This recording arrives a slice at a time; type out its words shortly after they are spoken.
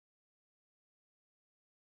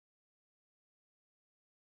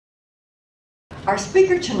Our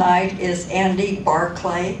speaker tonight is Andy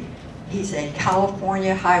Barclay. He's a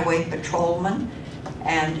California highway patrolman,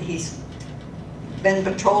 and he's been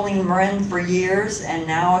patrolling Marin for years, and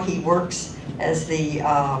now he works as the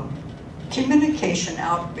communication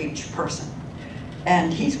outreach person.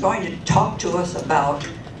 And he's going to talk to us about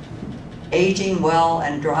aging well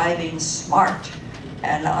and driving smart.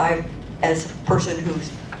 And I, as a person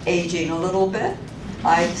who's aging a little bit,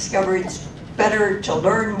 I discovered it's better to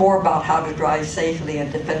learn more about how to drive safely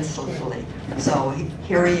and defensively. So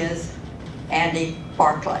here he is, Andy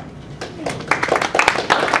Barclay.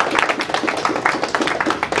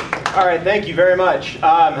 All right, thank you very much.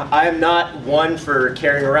 I'm not one for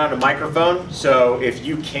carrying around a microphone, so if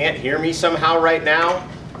you can't hear me somehow right now,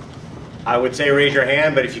 I would say raise your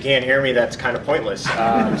hand, but if you can't hear me, that's kind of pointless.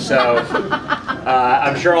 I'm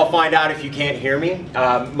sure I'll find out if you can't hear me.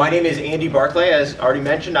 My name is Andy Barclay. As already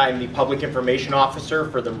mentioned, I'm the Public Information Officer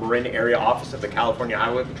for the Marin Area Office of the California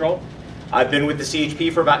Highway Patrol. I've been with the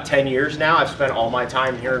CHP for about 10 years now. I've spent all my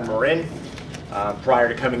time here in Marin. Prior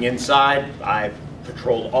to coming inside, I've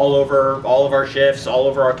patrolled all over all of our shifts, all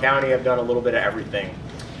over our county. I've done a little bit of everything.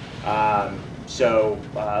 A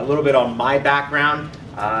little bit on my background.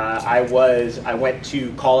 I went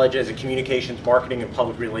to college as a communications, marketing, and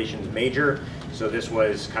public relations major, so this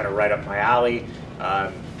was kind of right up my alley.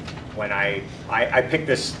 When I picked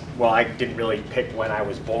this, well, I didn't really pick when I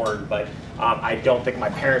was born, but I don't think my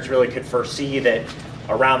parents really could foresee that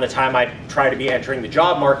around the time I tried to be entering the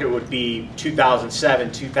job market would be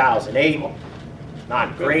 2007, 2008.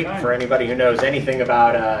 Not great for anybody who knows anything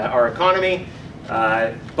about our economy,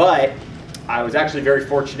 but I was actually very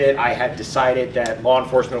fortunate. I had decided that law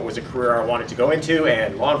enforcement was a career I wanted to go into,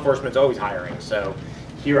 and law enforcement's always hiring, so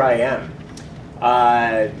here I am.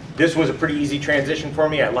 This was a pretty easy transition for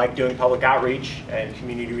me. I like doing public outreach and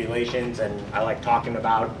community relations, and I like talking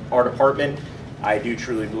about our department. I do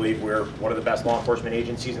truly believe we're one of the best law enforcement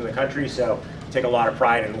agencies in the country, so I take a lot of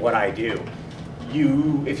pride in what I do.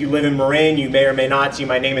 If you live in Marin, you may or may not see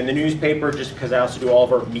my name in the newspaper, just because I also do all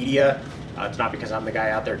of our media. It's not because I'm the guy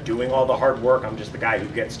out there doing all the hard work. I'm just the guy who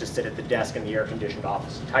gets to sit at the desk in the air-conditioned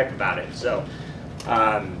office and type about it. So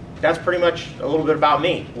that's pretty much a little bit about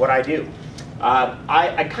me, what I do.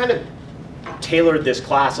 I kind of tailored this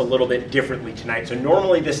class a little bit differently tonight. So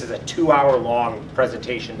normally this is a 2-hour-long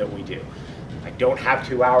presentation that we do. I don't have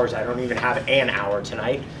 2 hours. I don't even have an hour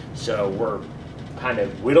tonight. So we're kind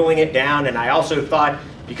of whittling it down. And I also thought,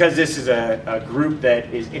 because this is a group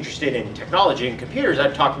that is interested in technology and computers,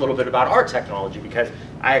 I'd talk a little bit about our technology, because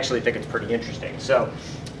I actually think it's pretty interesting. So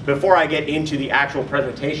before I get into the actual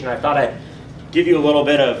presentation, I thought I'd give you a little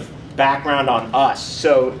bit of background on us.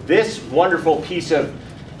 So this wonderful piece of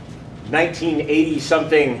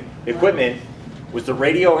 1980-something equipment was the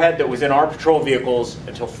radio head that was in our patrol vehicles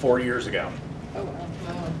until 4 years ago. Oh,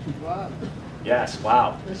 wow. Yes,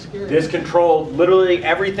 wow. This controlled literally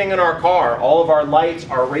everything in our car, all of our lights,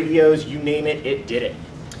 our radios, you name it, it did it.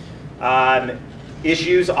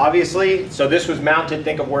 Issues, obviously, so this was mounted,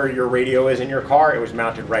 think of where your radio is in your car, it was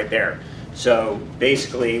mounted right there. So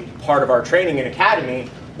basically, part of our training in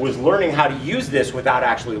Academy was learning how to use this without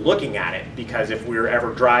actually looking at it, because if we were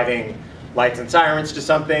ever driving lights and sirens to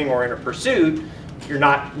something or in a pursuit, you're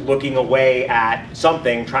not looking away at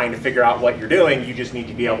something trying to figure out what you're doing. You just need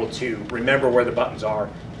to be able to remember where the buttons are,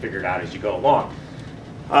 figure it out as you go along.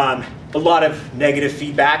 A lot of negative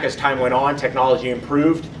feedback as time went on, technology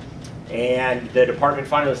improved, and the department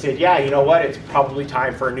finally said, yeah, you know what, it's probably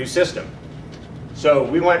time for a new system. So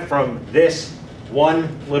we went from this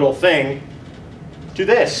one little thing to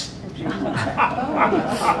this. Are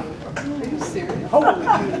you serious?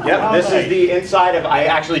 Yep, this is the inside of, I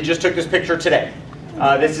actually just took this picture today.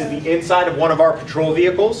 This is the inside of one of our patrol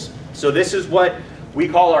vehicles. So this is what we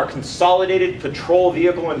call our consolidated patrol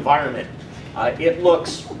vehicle environment. It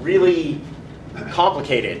looks really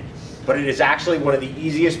complicated, but it is actually one of the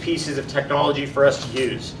easiest pieces of technology for us to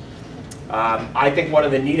use. I think one of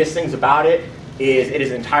the neatest things about it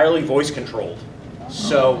is entirely voice controlled.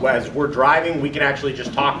 So as we're driving, we can actually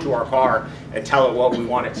just talk to our car and tell it what we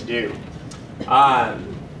want it to do.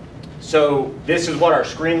 So this is what our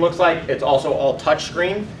screen looks like. It's also all touch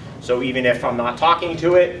screen. So even if I'm not talking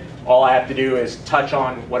to it, all I have to do is touch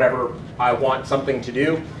on whatever I want something to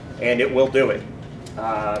do, and it will do it.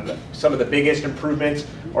 Some of the biggest improvements,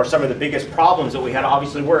 or some of the biggest problems that we had,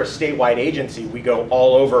 obviously we're a statewide agency. We go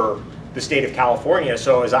all over the state of California.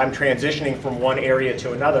 So as I'm transitioning from one area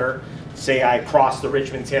to another, say I cross the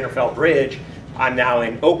Richmond-Santa Fe Bridge, I'm now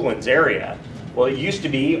in Oakland's area. Well, it used to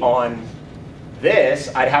be on this,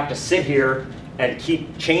 I'd have to sit here and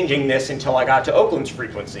keep changing this until I got to Oakland's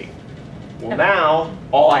frequency. Well, now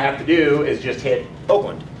all I have to do is just hit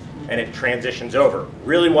Oakland, and it transitions over.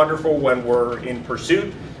 Really wonderful when we're in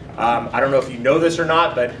pursuit. I don't know if you know this or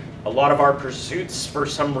not, but a lot of our pursuits, for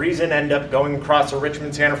some reason, end up going across a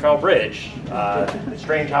Richmond-Santa Fe bridge. It's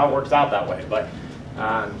strange how it works out that way, but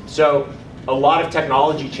so a lot of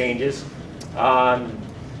technology changes.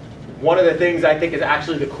 One of the things I think is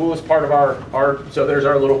actually the coolest part of our so there's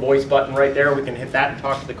our little voice button right there. We can hit that and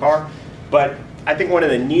talk to the car. But I think one of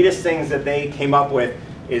the neatest things that they came up with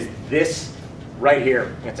is this right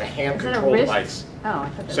here. It's a hand control device. Oh, I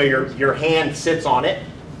thought that so your hand sits on it.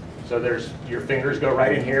 So there's your fingers go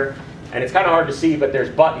right in here. And it's kind of hard to see, but there's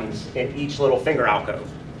buttons in each little finger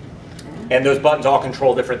alcove. And those buttons all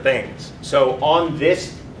control different things. So on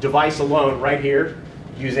this device alone right here,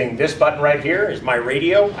 using this button right here is my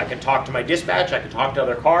radio. I can talk to my dispatch. I can talk to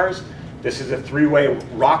other cars. This is a 3-way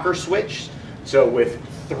rocker switch. So with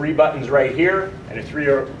 3 buttons right here and a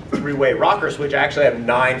three-way rocker switch, I actually have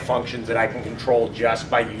 9 functions that I can control just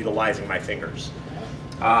by utilizing my fingers.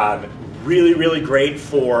 Really, really great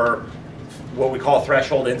for what we call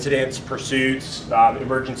threshold incidents, pursuits,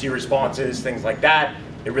 emergency responses, things like that.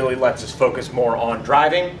 It really lets us focus more on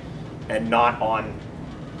driving and not on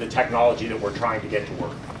the technology that we're trying to get to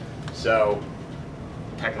work. So,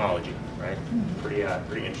 technology, right? Pretty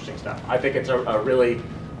interesting stuff. I think it's a really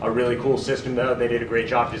cool system, though. They did a great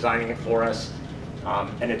job designing it for us,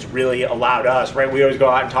 and it's really allowed us, right? We always go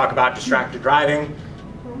out and talk about distracted driving.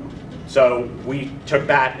 So we took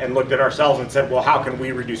that and looked at ourselves and said, well, how can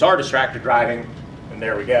we reduce our distracted driving? And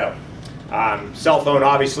there we go. Cell phone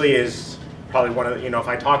obviously is probably one of the, if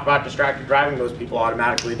I talk about distracted driving, those people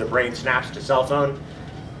automatically, their brain snaps to cell phone.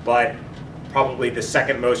 But probably the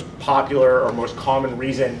second most popular or most common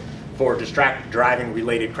reason for distracted driving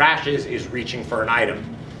related crashes is reaching for an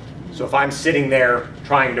item. So if I'm sitting there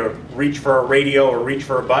trying to reach for a radio or reach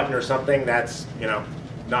for a button or something, that's,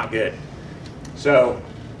 not good. So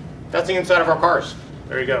that's the inside of our cars.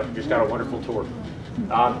 There you go. Just got a wonderful tour.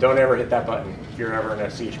 Don't ever hit that button if you're ever in a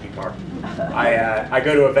CHP car. I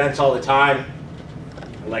go to events all the time.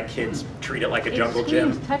 I let kids treat it like a jungle gym.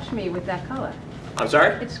 It screams touch me with that color. I'm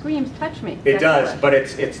sorry? It screams touch me. It does, but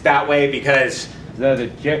it's that way because... Is that a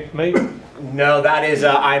checkmate? No, that is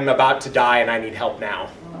I'm about to die and I need help now.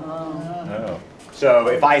 Oh. So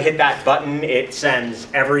if I hit that button, it sends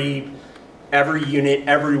every unit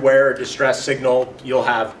everywhere a distress signal. You'll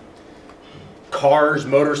have cars,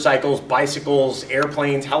 motorcycles, bicycles,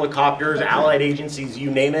 airplanes, helicopters, allied agencies,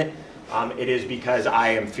 you name it. It is because I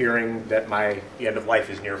am fearing that the end of life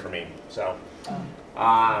is near for me. So,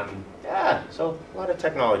 yeah, so a lot of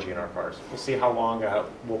technology in our cars. We'll see how long.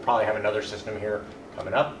 We'll probably have another system here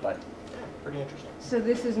coming up, but yeah, pretty interesting. So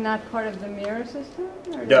this is not part of the mirror system?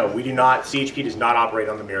 Or No, we do not. CHP does not operate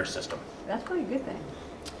on the mirror system. That's probably a good thing.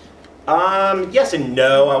 Yes and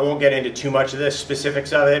no. I won't get into too much of the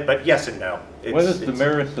specifics of it, but yes and no. What is the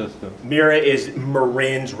mirror system? Mira is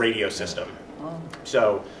Marin's radio system.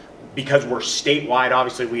 So, because we're statewide,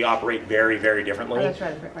 obviously we operate very, very differently. Oh,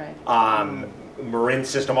 that's right. Marin's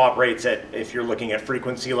system operates at, if you're looking at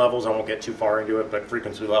frequency levels, I won't get too far into it, but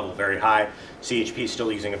frequency level very high. CHP is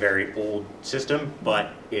still using a very old system,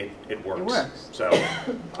 but it works. It works. So,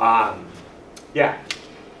 yeah.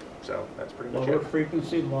 So that's pretty much Lower it.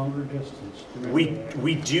 frequency, longer distance.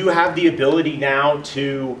 We do have the ability now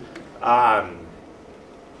to,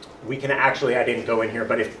 we can actually, I didn't go in here,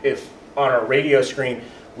 but if on our radio screen,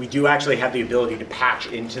 we do actually have the ability to patch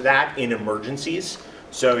into that in emergencies.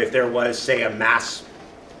 So if there was, say, a mass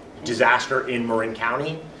disaster in Marin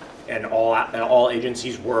County and all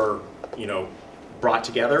agencies were, brought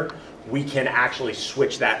together, we can actually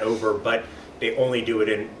switch that over, but they only do it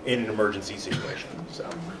in an emergency situation. So,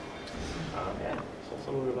 yeah, so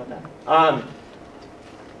a little bit about that.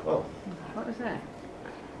 Whoa. What was that?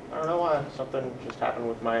 I don't know why. Something just happened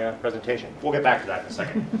with my presentation. We'll get back to that in a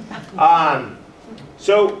second.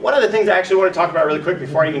 So one of the things I actually want to talk about really quick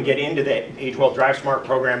before I even get into the Age Well Drive Smart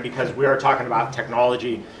program, because we are talking about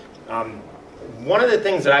technology. One of the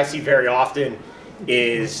things that I see very often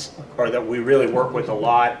is, or that we really work with a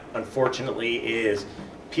lot, unfortunately, is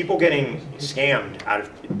people getting scammed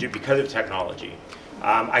because of technology.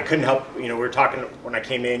 I couldn't help, we were talking, when I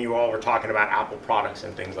came in, you all were talking about Apple products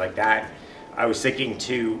and things like that. I was thinking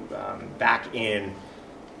too, back in,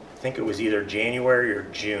 I think it was either January or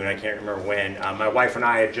June, I can't remember when, my wife and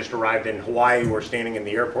I had just arrived in Hawaii. We're standing in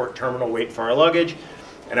the airport terminal waiting for our luggage,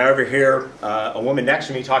 and I overhear a woman next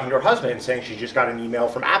to me talking to her husband saying she just got an email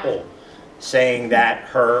from Apple saying that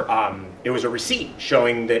her, it was a receipt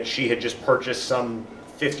showing that she had just purchased some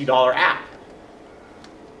 $50 app,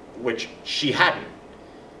 which she hadn't.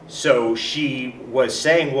 So she was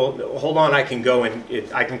saying, well, hold on, I can go and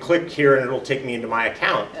I can click here and it'll take me into my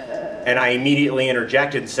account. And I immediately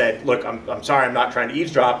interjected and said, look, I'm sorry, I'm not trying to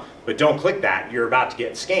eavesdrop, but don't click that. You're about to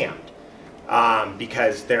get scammed.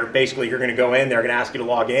 Because they're basically, you're going to go in, they're going to ask you to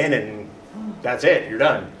log in, and that's it, you're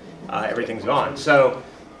done. Everything's gone. So,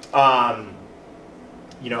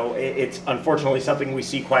 you know, it's unfortunately something we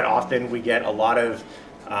see quite often. We get a lot of,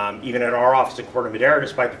 even at our office in Corte Madera,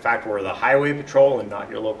 despite the fact we're the highway patrol and not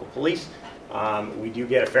your local police, we do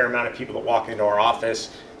get a fair amount of people that walk into our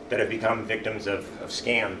office that have become victims of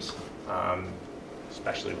scams,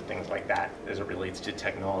 especially with things like that as it relates to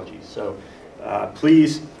technology. So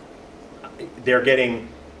please, they're getting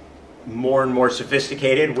more and more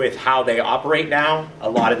sophisticated with how they operate now. A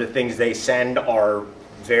lot of the things they send are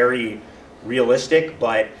very realistic,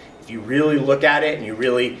 but if you really look at it and you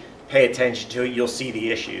really pay attention to it, you'll see the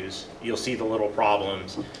issues. You'll see the little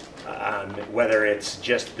problems. Whether it's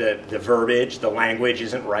just the verbiage, the language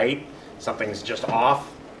isn't right, something's just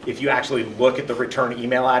off. If you actually look at the return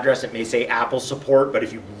email address, it may say Apple support, but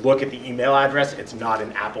if you look at the email address, it's not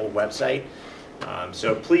an Apple website.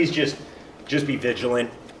 So please just be vigilant.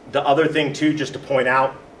 The other thing too, just to point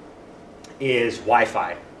out, is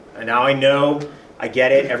Wi-Fi. And now I know, I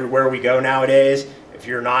get it, everywhere we go nowadays, if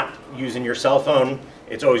you're not using your cell phone,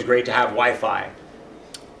 it's always great to have Wi-Fi.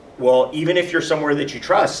 Well, even if you're somewhere that you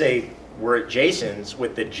trust, say we're at Jason's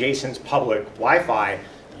with the Jason's public Wi-Fi,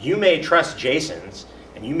 you may trust Jason's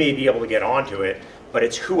and you may be able to get onto it, but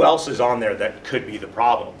it's who else is on there that could be the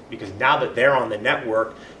problem. Because now that they're on the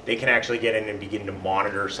network, they can actually get in and begin to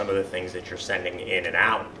monitor some of the things that you're sending in and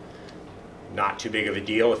out. Not too big of a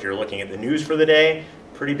deal if you're looking at the news for the day.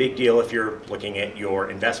 Pretty big deal if you're looking at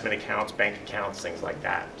your investment accounts, bank accounts, things like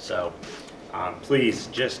that. So please,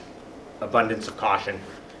 just abundance of caution.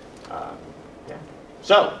 Yeah.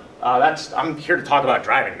 So I'm here to talk about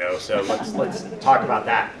driving though, so let's talk about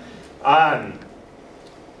that.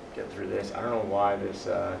 Get through this. I don't know why this.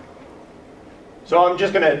 So I'm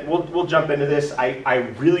just gonna, we'll jump into this.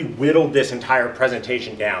 I really whittled this entire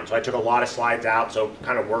presentation down. So I took a lot of slides out, so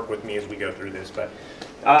kind of work with me as we go through this. But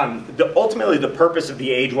ultimately the purpose of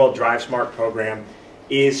the Age Well, Drive Smart program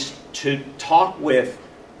is to talk with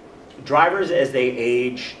drivers as they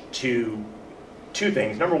age to two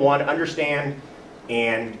things. Number one, understand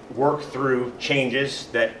and work through changes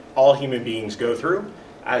that all human beings go through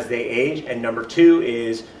as they age. And number two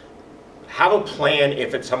is have a plan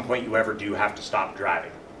if at some point you ever do have to stop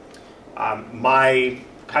driving. My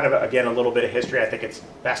kind of, again, a little bit of history, I think it's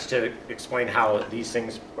best to explain how these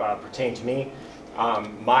things pertain to me.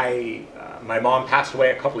 My mom passed away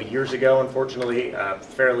a couple of years ago, unfortunately,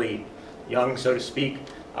 fairly young, so to speak,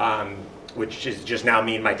 which is just now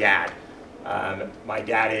me and my dad. My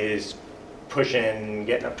dad is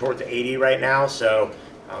getting up towards 80 right now, so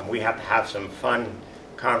we have to have some fun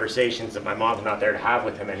conversations that my mom's not there to have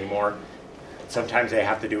with him anymore. Sometimes they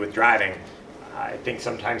have to do with driving. I think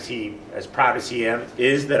sometimes he, as proud as he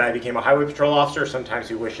is that I became a highway patrol officer, sometimes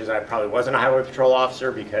he wishes I probably wasn't a highway patrol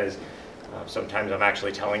officer, because sometimes I'm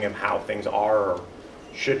actually telling him how things are or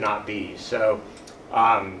should not be. So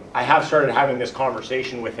I have started having this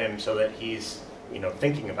conversation with him so that he's, you know,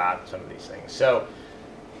 thinking about some of these things. So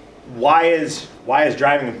why is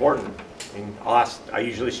driving important? I mean, I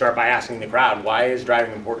usually start by asking the crowd, why is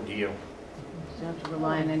driving important to you? You don't have to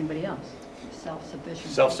rely on anybody else. Self-sufficiency.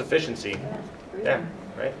 Self-sufficiency. Yeah,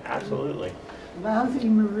 right, absolutely. Lousy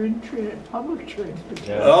Marin public transportation.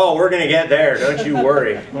 Yeah. Oh, we're going to get there, don't you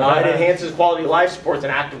worry. It enhances quality of life, supports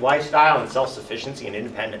an active lifestyle, and self-sufficiency and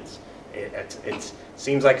independence. It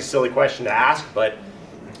seems like a silly question to ask, but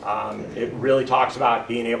it really talks about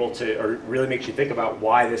being able to, or really makes you think about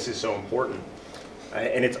why this is so important.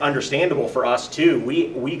 And it's understandable for us too.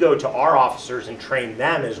 We go to our officers and train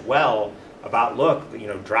them as well about, look, you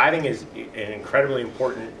know, driving is an incredibly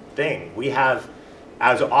important thing. We have,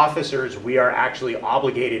 as officers, we are actually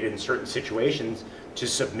obligated in certain situations to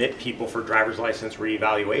submit people for driver's license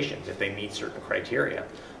reevaluations if they meet certain criteria.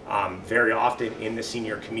 Very often in the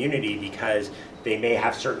senior community, because they may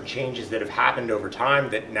have certain changes that have happened over time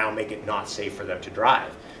that now make it not safe for them to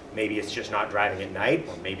drive. Maybe it's just not driving at night,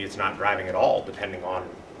 or maybe it's not driving at all, depending on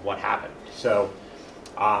what happened. So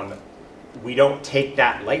we don't take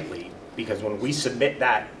that lightly, because when we submit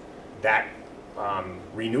that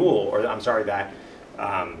renewal, or I'm sorry, that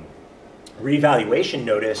reevaluation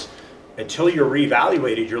notice, until you're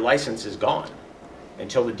reevaluated, your license is gone.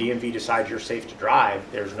 Until the DMV decides you're safe to drive,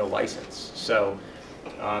 there's no license. So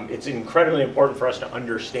it's incredibly important for us to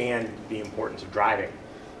understand the importance of driving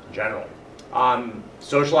in general.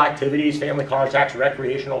 Social activities, family contacts,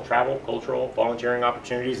 recreational, travel, cultural, volunteering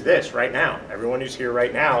opportunities, this right now. Everyone who's here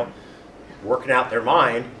right now, working out their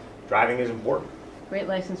mind, driving is important. Great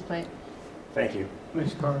license plate. Thank you.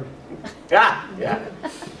 Nice card. Yeah.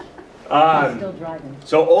 Still driving.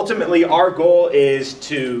 So ultimately, our goal is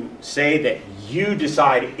to say that you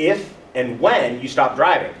decide if and when you stop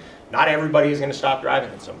driving. Not everybody is going to stop driving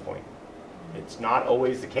at some point. It's not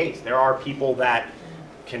always the case. There are people that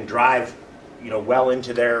can drive, well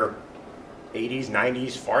into their 80s,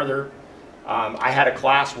 90s, farther. I had a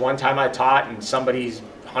class one time I taught, and somebody's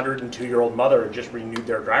 102-year-old mother had just renewed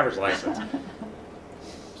their driver's license.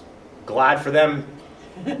 Glad for them,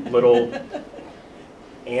 little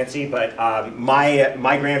antsy, but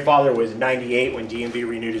my grandfather was 98 when DMV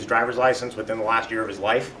renewed his driver's license within the last year of his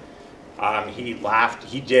life. He laughed.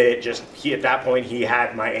 He did it at that point, he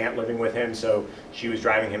had my aunt living with him, so she was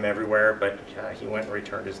driving him everywhere, but he went and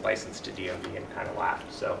returned his license to DMV and kind of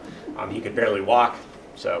laughed. So he could barely walk,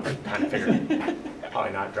 so kind of figured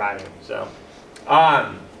probably not driving. So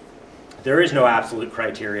there is no absolute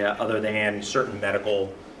criteria other than certain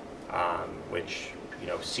medical, which,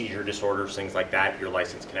 seizure disorders, things like that, your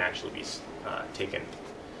license can actually be taken.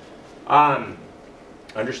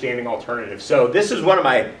 Understanding alternatives. So this is one of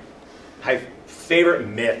my favorite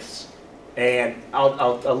myths, and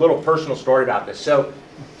a little personal story about this. So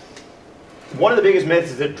one of the biggest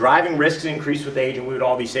myths is that driving risks increase with age and we would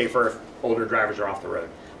all be safer if older drivers are off the road.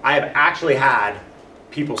 I have actually had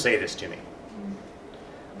people say this to me.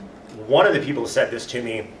 One of the people who said this to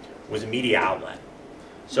me was a media outlet.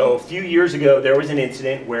 So a few years ago, there was an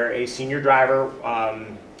incident where a senior driver,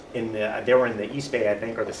 they were in the East Bay, I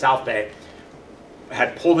think, or the South Bay,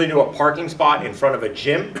 had pulled into a parking spot in front of a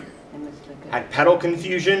gym, had pedal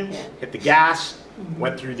confusion, hit the gas,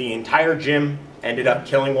 went through the entire gym, ended up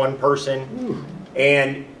killing one person.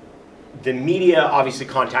 And the media obviously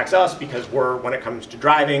contacts us because when it comes to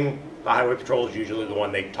driving, the Highway Patrol is usually the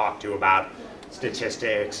one they talk to about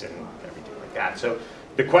statistics and everything like that. So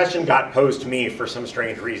the question got posed to me for some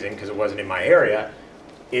strange reason, because it wasn't in my area,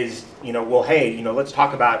 is, well, hey, let's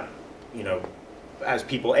talk about, as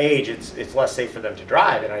people age, it's less safe for them to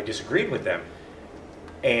drive, and I disagreed with them.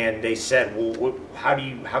 And they said, well, how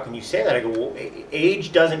can you say that? I go, well,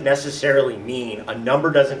 age doesn't necessarily mean, a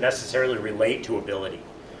number doesn't necessarily relate to ability.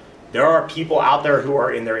 There are people out there who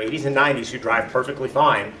are in their 80s and 90s who drive perfectly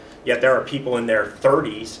fine, yet there are people in their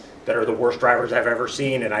 30s that are the worst drivers I've ever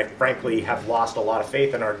seen, and I frankly have lost a lot of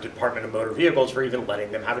faith in our Department of Motor Vehicles for even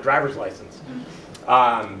letting them have a driver's license.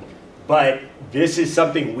 But this is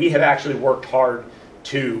something we have actually worked hard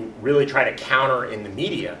to really try to counter in the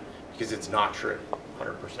media, because it's not true,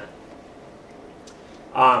 100%.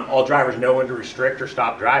 All drivers know when to restrict or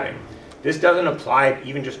stop driving. This doesn't apply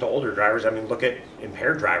even just to older drivers. I mean, look at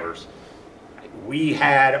impaired drivers. We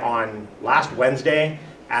had on last Wednesday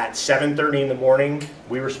at 7:30 in the morning,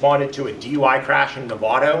 we responded to a DUI crash in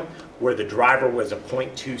Novato where the driver was a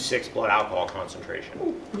 0.26 blood alcohol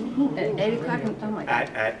concentration. At 8 o'clock? Oh my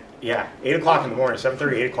God. Yeah, 8 o'clock in the morning,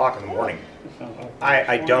 7:30, 8 o'clock in the morning.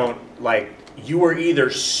 I don't, you were either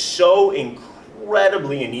so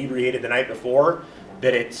incredibly inebriated the night before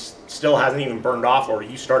that it still hasn't even burned off, or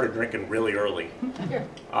you started drinking really early.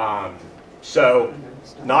 So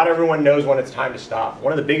not everyone knows when it's time to stop.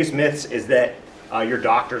 One of the biggest myths is that your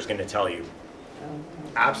doctor's going to tell you.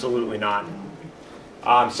 Absolutely not.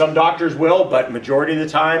 Some doctors will, but majority of the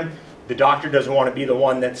time, the doctor doesn't want to be the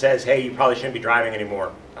one that says, hey, you probably shouldn't be driving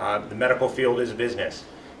anymore. The medical field is a business,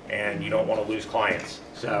 and you don't want to lose clients.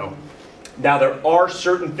 So now there are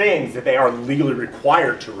certain things that they are legally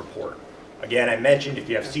required to report. Again, I mentioned if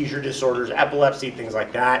you have seizure disorders, epilepsy, things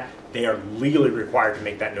like that, they are legally required to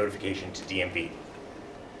make that notification to DMV.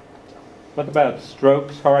 What about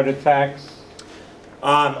strokes, heart attacks?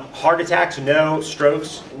 Heart attacks, no.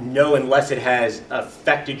 Strokes, no, unless it has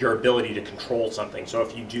affected your ability to control something. So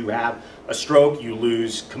if you do have a stroke, you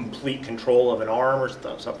lose complete control of an arm or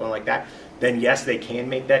something like that, then yes, they can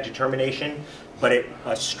make that determination. But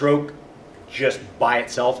a stroke just by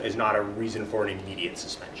itself is not a reason for an immediate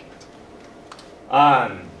suspension.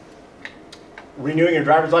 Renewing your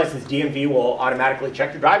driver's license, DMV will automatically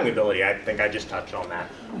check your driving ability. I think I just touched on that.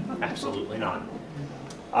 Absolutely not.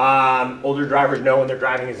 Older drivers know when their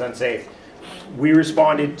driving is unsafe. We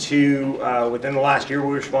responded to, within the last year,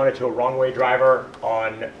 we responded to a wrong-way driver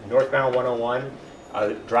on northbound 101.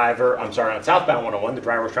 On southbound 101, the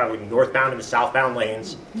driver was traveling northbound in the southbound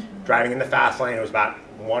lanes, driving in the fast lane. It was about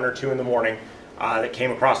 1 or 2 in the morning that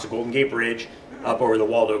came across the Golden Gate Bridge up over the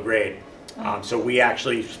Waldo Grade. So we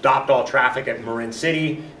actually stopped all traffic at Marin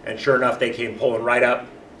City, and sure enough, they came pulling right up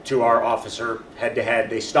to our officer head-to-head.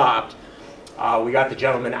 They stopped. We got the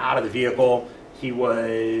gentleman out of the vehicle. He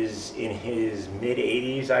was in his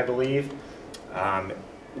mid-80s, I believe.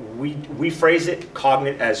 We phrase it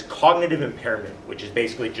as cognitive impairment, which is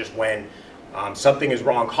basically just when something is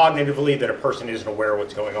wrong cognitively that a person isn't aware of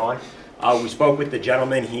what's going on. We spoke with the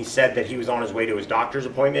gentleman. He said that he was on his way to his doctor's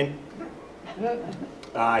appointment.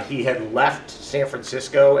 He had left San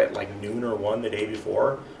Francisco at like noon or 1 the day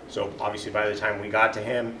before. So obviously by the time we got to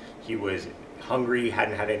him, he was hungry,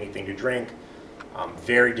 hadn't had anything to drink,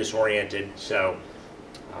 very disoriented. So,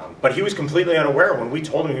 but he was completely unaware. When we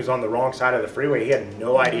told him he was on the wrong side of the freeway, he had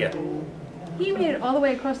no idea. He made it all the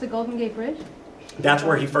way across the Golden Gate Bridge? That's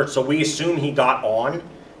where he first, so we assume he got on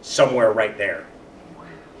somewhere right there.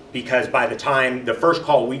 Because by the time, the first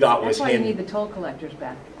call we got was him. That's why you need the toll collectors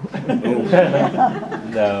back.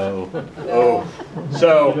 No. Oh,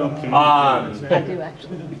 so, I do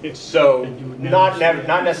actually. so not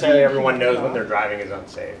necessarily everyone knows when they're driving is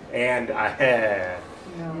unsafe. And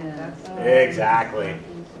exactly.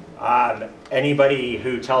 Anybody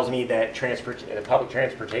who tells me that public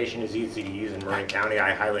transportation is easy to use in Marin County,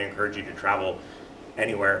 I highly encourage you to travel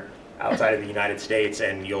anywhere outside of the United States,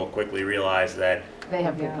 and you'll quickly realize that They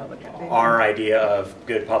have good public transportation. our idea of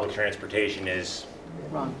good public transportation is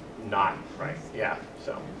Wrong. not right. Yeah.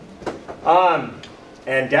 So,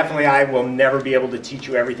 and definitely, I will never be able to teach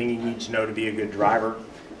you everything you need to know to be a good driver.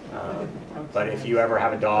 But if you ever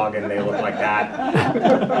have a dog and they look like that,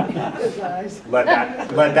 let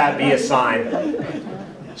that be a sign.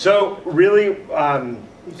 So really, and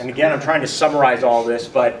again, I'm trying to summarize all this,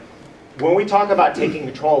 but when we talk about taking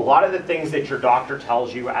control, a lot of the things that your doctor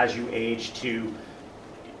tells you as you age to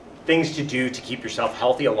things to do to keep yourself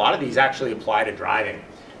healthy, a lot of these actually apply to driving.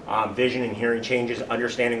 Vision and hearing changes,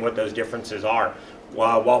 understanding what those differences are.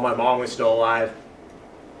 While my mom was still alive,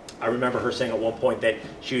 I remember her saying at one point that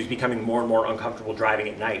she was becoming more and more uncomfortable driving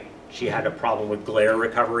at night. She had a problem with glare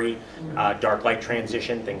recovery, dark light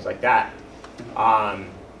transition, things like that.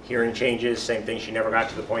 Hearing changes, same thing. She never got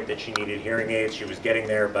to the point that she needed hearing aids. She was getting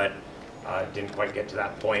there, but didn't quite get to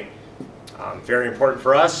that point. Very important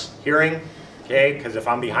for us, hearing, okay? Because if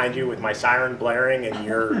I'm behind you with my siren blaring and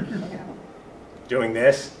you're doing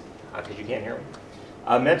this, because you can't hear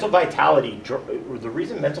me. Mental vitality, the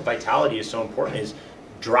reason mental vitality is so important is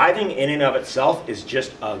driving in and of itself is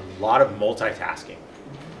just a lot of multitasking.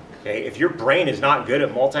 Okay? If your brain is not good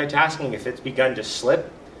at multitasking, if it's begun to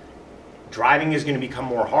slip, driving is going to become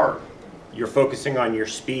more hard. You're focusing on your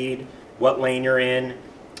speed, what lane you're in,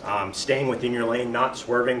 staying within your lane, not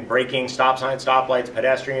swerving, braking, stop signs, stoplights,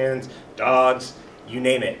 pedestrians, dogs, you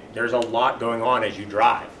name it. There's a lot going on as you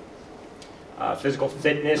drive. Physical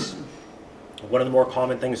fitness, one of the more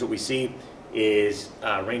common things that we see is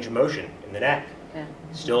range of motion in the neck. Yeah.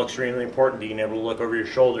 Still extremely important, being able to look over your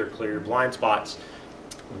shoulder, clear your blind spots.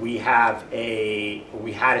 We had a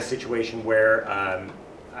situation where,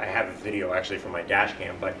 I have a video actually from my dash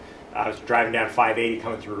cam, but I was driving down 580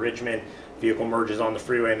 coming through Richmond, vehicle merges on the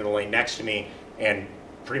freeway into the lane next to me and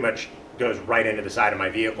pretty much goes right into the side of my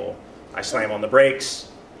vehicle. I slam on the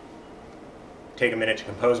brakes, take a minute to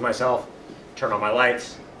compose myself, turn on my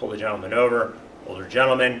lights, pull the gentleman over. Older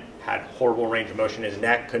gentleman, had horrible range of motion in his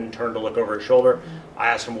neck, couldn't turn to look over his shoulder. I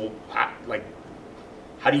asked him, well,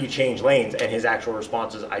 how do you change lanes? And his actual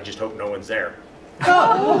response is, I just hope no one's there.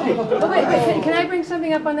 Oh, wait, can I bring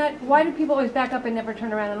something up on that? Why do people always back up and never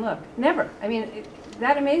turn around and look? Never. I mean,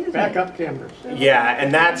 that amazes me. Backup cameras. Yeah,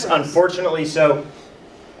 and that's unfortunately so.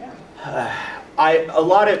 A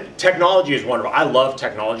lot of technology is wonderful. I love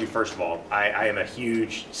technology, first of all. I am a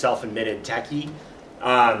huge self-admitted techie.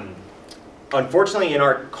 Unfortunately, in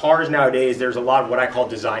our cars nowadays, there's a lot of what I call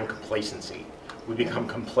design complacency. We become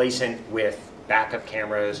complacent with backup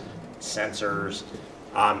cameras, sensors.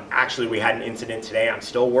 Actually, we had an incident today. I'm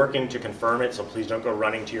still working to confirm it, so please don't go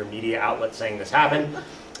running to your media outlets saying this happened.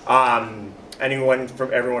 Everyone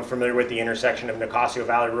familiar with the intersection of Nicasio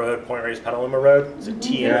Valley Road, Point Reyes Petaluma Road? It's a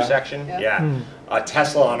T intersection. Yeah. A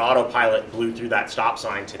Tesla on autopilot blew through that stop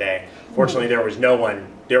sign today. Fortunately, there was no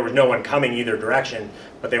one coming either direction,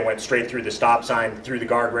 but they went straight through the stop sign, through the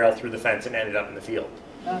guardrail, through the fence, and ended up in the field.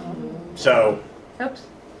 So, Oops.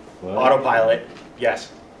 autopilot,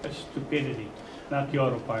 yes. That's stupidity, not the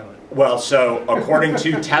autopilot. Well, so according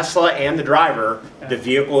to Tesla and the driver, the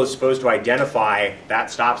vehicle is supposed to identify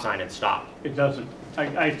that stop sign and stop. It doesn't.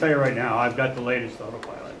 I tell you right now, I've got the latest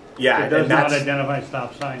autopilot. Yeah, It does and not that's identify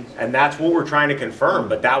stop signs. and that's what we're trying to confirm.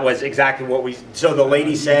 But that was exactly what we. So the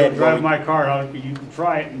lady said, You drive my car, you can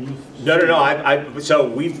try it and you. No. So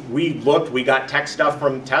we looked. We got tech stuff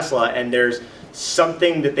from Tesla, and there's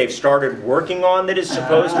something that they've started working on that is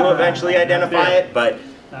supposed to eventually identify it. But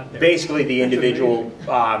not there. Basically, the individual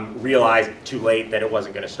realized too late that it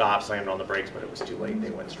wasn't going to stop, slammed on the brakes, but it was too late.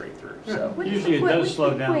 They went straight through. So Usually it does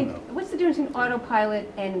slow down, though. What's the difference between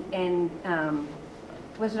autopilot and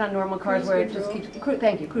what's it on normal cars where it just keeps,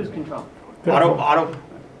 thank you, cruise control? auto.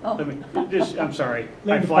 Let me, I'm sorry, I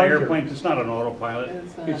Lane fly departure. airplanes, it's not an autopilot.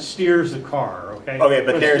 It steers the car, okay? Okay,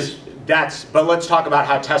 but Let's but let's talk about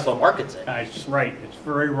how Tesla markets it. It's right, it's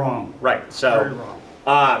very wrong. Right. Very So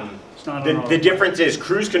wrong. It's not an the autopilot. difference is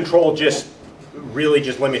cruise control really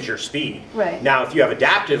just limits your speed. Right. Now, if you have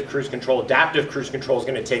adaptive cruise control is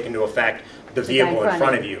going to take into effect the vehicle in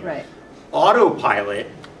front of you. Right. Autopilot,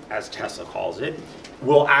 as Tesla calls it,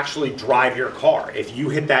 will actually drive your car. If you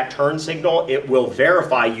hit that turn signal, it will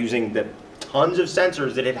verify using the tons of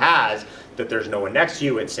sensors that it has that there's no one next to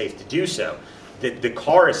you, it's safe to do so. The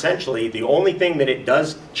car essentially, the only thing that it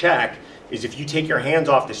does check is if you take your hands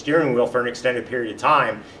off the steering wheel for an extended period of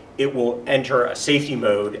time, it will enter a safety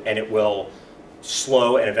mode and it will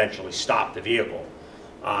slow and eventually stop the vehicle.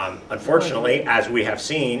 Unfortunately, as we have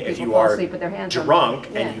seen, if People you fall are asleep with their hands on- drunk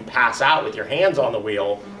Yeah. and you pass out with your hands on the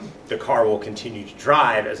wheel, the car will continue to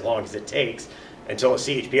drive as long as it takes until a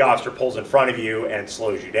CHP officer pulls in front of you and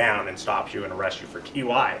slows you down and stops you and arrests you for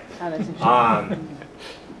DUI. Oh, that's interesting.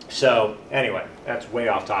 So anyway, that's way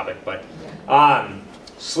off topic, but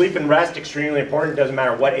sleep and rest, extremely important. Doesn't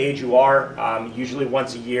matter what age you are. Usually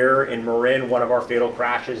once a year in Marin, one of our fatal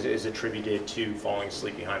crashes is attributed to falling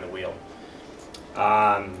asleep behind the wheel.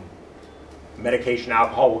 Medication,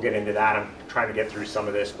 alcohol, we'll get into that. I'm trying to get through some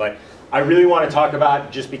of this, but I really want to talk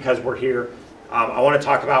about, just because we're here, I want to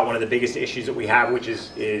talk about one of the biggest issues that we have, which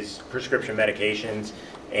is prescription medications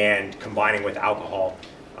and combining with alcohol.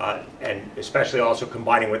 And especially also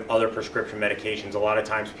combining with other prescription medications. A lot of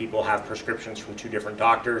times people have prescriptions from two different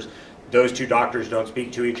doctors. Those two doctors don't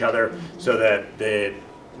speak to each other, so that the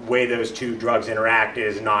way those two drugs interact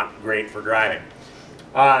is not great for driving.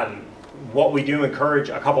 What we do encourage,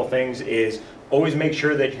 a couple things, is always make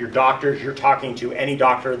sure that your doctors, you're talking to any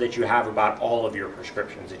doctor that you have about all of your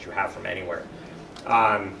prescriptions that you have from anywhere.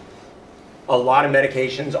 A lot of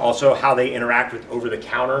medications, also how they interact with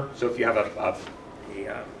over-the-counter. So if you have a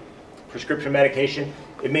prescription medication,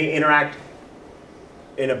 it may interact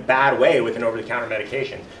in a bad way with an over-the-counter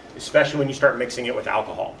medication, especially when you start mixing it with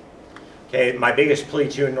alcohol. Okay, my biggest plea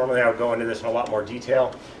too, and normally I would go into this in a lot more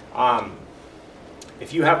detail,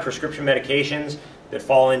 if you have prescription medications that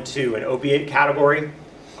fall into an opiate category,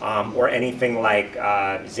 or anything like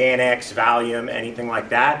Xanax, Valium, anything like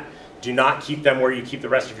that, do not keep them where you keep the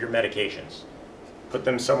rest of your medications. Put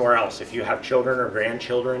them somewhere else. If you have children or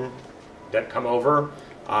grandchildren that come over,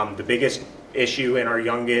 the biggest issue in our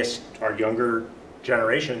younger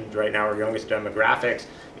generations right now, our youngest demographics,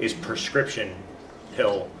 is prescription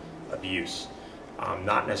pill abuse.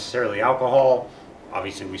 Not necessarily alcohol.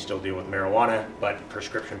 Obviously, we still deal with marijuana, but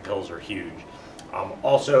prescription pills are huge.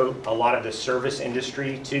 Also, a lot of the service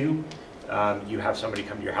industry too. You have somebody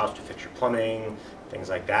come to your house to fix your plumbing, things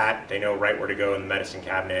like that. They know right where to go in the medicine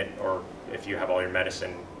cabinet, or if you have all your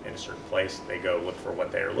medicine in a certain place, they go look for what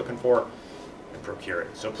they are looking for and procure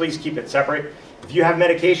it. So please keep it separate. If you have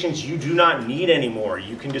medications you do not need anymore,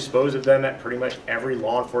 you can dispose of them at pretty much every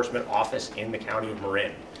law enforcement office in the county of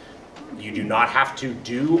Marin. You do not have to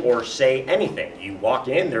do or say anything. You walk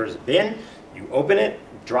in, there's a bin, you open it,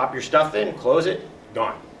 drop your stuff in, close it,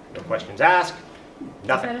 gone. No questions asked,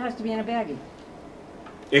 nothing. But it has to be in a baggie.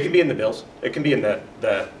 It can be in the bills. It can be in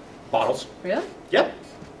the bottles. Really? Yep.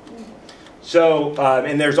 So,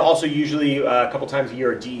 and there's also usually a couple times a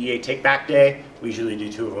year a DEA Take Back Day. We usually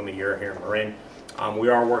do 2 of them a year here in Marin. We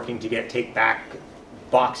are working to get take back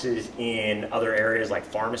boxes in other areas like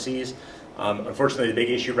pharmacies. Unfortunately, the big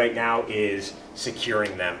issue right now is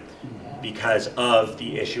securing them because of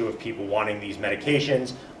the issue of people wanting these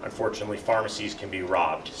medications. Unfortunately, pharmacies can be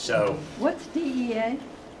robbed. So, What's DEA?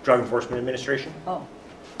 Drug Enforcement Administration? Oh.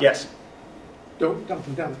 Yes. Don't dump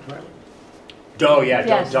them down the toilet. Oh yeah, don't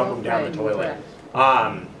Yes, dump them down right, the toilet.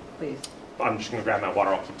 correct. Please. I'm just gonna grab my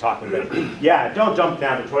water, I'll keep talking, but yeah, don't dump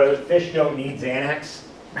down the toilet. Fish don't need Xanax.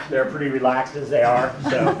 They're pretty relaxed as they are,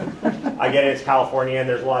 so I get it, it's California and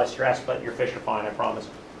there's a lot of stress, but your fish are fine, I promise.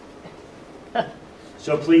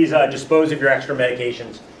 So please dispose of your extra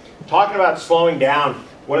medications. Talking about slowing down,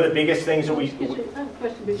 one of the biggest things that Excuse me, I have a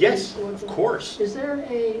question. before yes, you go on. of course. Is there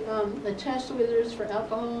a test the way there is for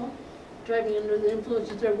alcohol, driving under the influence?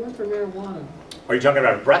 Is there one for marijuana? Are you talking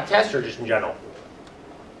about a breath test or just in general?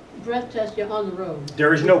 Breath test, you're on the road.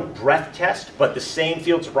 There is no breath test, but the same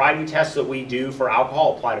field sobriety tests that we do for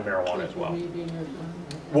alcohol apply to marijuana as well.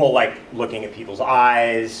 Well, like looking at people's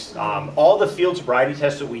eyes, all the field sobriety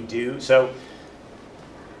tests that we do. So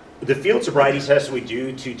The field sobriety tests we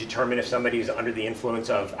do to determine if somebody is under the influence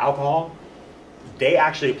of alcohol, they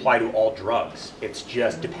actually apply to all drugs. It's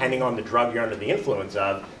just depending on the drug you're under the influence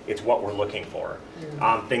of, it's what we're looking for.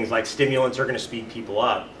 Things like stimulants are going to speed people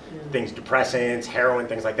up. Things, depressants, heroin,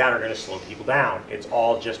 things like that are going to slow people down. It's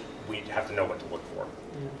all just, we have to know what to look for.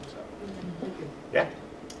 So,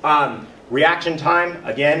 yeah. Reaction time,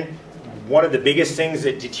 again, one of the biggest things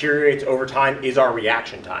that deteriorates over time is our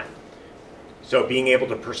reaction time. So being able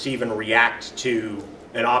to perceive and react to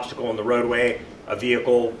an obstacle in the roadway, a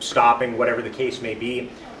vehicle stopping, whatever the case may be.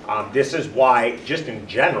 This is why, just in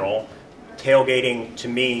general, tailgating to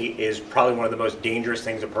me is probably one of the most dangerous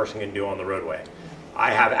things a person can do on the roadway.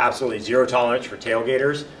 I have absolutely zero tolerance for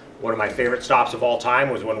tailgaters. One of my favorite stops of all time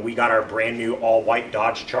was when we got our brand new all-white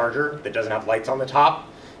Dodge Charger that doesn't have lights on the top,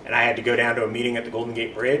 and I had to go down to a meeting at the Golden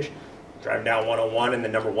Gate Bridge, driving down 101 in the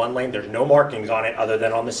 #1 lane. There's no markings on it other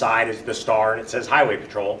than on the side is the star and it says Highway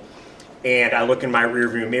Patrol. And I look in my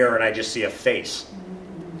rearview mirror and I just see a face.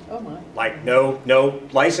 Oh my. Like no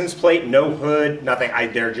license plate, no hood, nothing.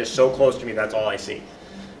 They're just so close to me, that's all I see.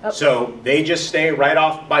 So they just stay right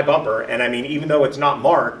off my bumper, and I mean, even though it's not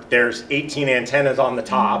marked, there's 18 antennas on the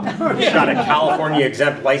top. It's got a California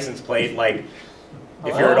exempt license plate, like,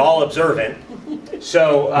 if you're at all observant.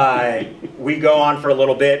 So we go on for a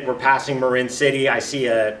little bit. We're passing Marin City. I see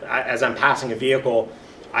as I'm passing a vehicle,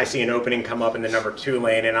 I see an opening come up in the #2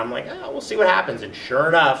 lane, and I'm like, oh, we'll see what happens. And sure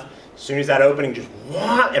enough, as soon as that opening just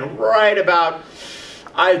and right about,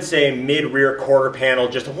 I'd say mid-rear quarter panel,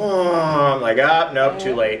 just I'm like, nope,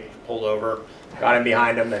 too late. Pulled over, got in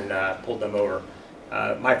behind them, and pulled them over.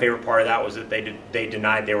 My favorite part of that was that they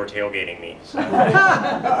denied they were tailgating me. So.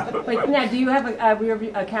 Wait, now, do you have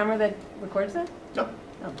a camera that records that? No.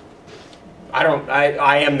 Oh. I don't.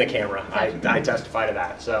 I am the camera. I testify to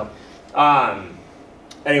that. So,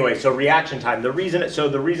 anyway, so reaction time. The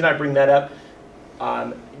reason I bring that up.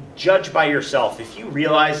 Judge by yourself. If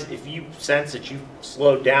you sense that you've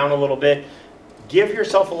slowed down a little bit, give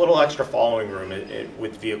yourself a little extra following room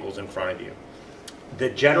with vehicles in front of you. The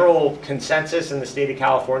general consensus in the state of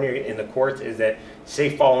California in the courts is that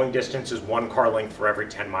safe following distance is 1 car length for every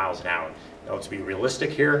 10 miles an hour. Now, let's be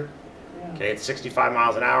realistic here. Okay, it's 65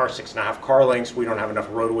 miles an hour, 6.5 car lengths. We don't have enough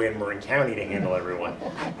roadway in Marin County to handle everyone.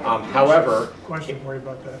 However, Question for you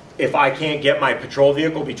about that. if I can't get my patrol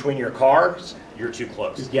vehicle between your cars, you're too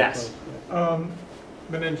close. Yes. Been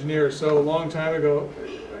an engineer, so a long time ago,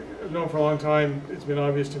 I've known for a long time, it's been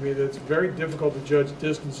obvious to me that it's very difficult to judge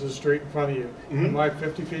distances straight in front of you. Am I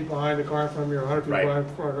 50 feet behind the car in front of me or 100 feet behind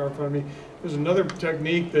the car in front of me? There's another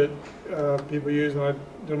technique that people use, and I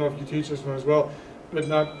don't know if you teach this one as well, but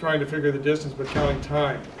not trying to figure the distance, but counting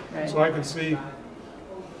time. Right. So I can see.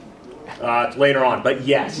 It's later on, but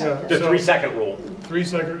yes, the 3-second rule. 3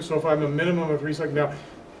 seconds. So if I'm a minimum of 3 seconds now,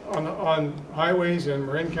 on highways in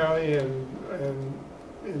Marin County and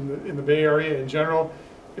in the Bay Area in general,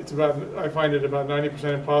 it's I find it about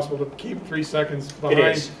 90% impossible to keep 3 seconds behind.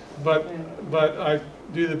 It is. But I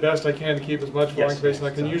do the best I can to keep as much falling space, and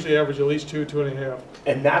I can usually average at least 2.5.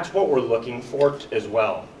 And that's what we're looking for as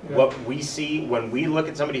well. Yeah. What we see when we look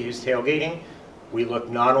at somebody who's tailgating, we look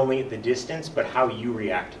not only at the distance, but how you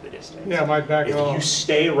react to the distance. Yeah, my back. If you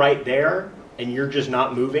stay right there and you're just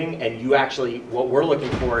not moving, and you actually, what we're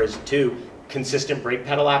looking for is consistent brake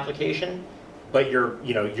pedal application, but you're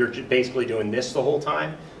basically doing this the whole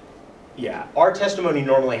time. Yeah, our testimony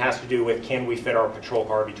normally has to do with, can we fit our patrol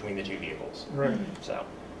car between the two vehicles? Right. So,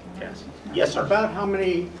 yes. Yes, sir. About how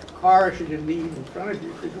many cars should you leave in front of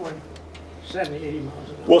you if you're going 70, 80 miles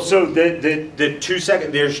an hour? Well, so the 2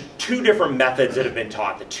 second, there's 2 different methods that have been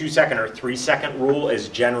taught. The 2 second or 3 second rule is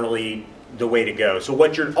generally the way to go. So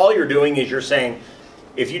all you're doing is you're saying,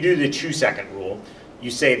 if you do the 2 second rule,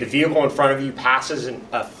 you say the vehicle in front of you passes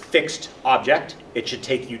a fixed object. It should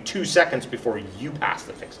take you 2 seconds before you pass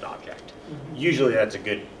the fixed object. Usually that's a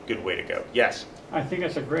good way to go. Yes? I think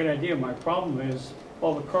that's a great idea. My problem is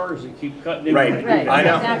all the cars that keep cutting in. Right. I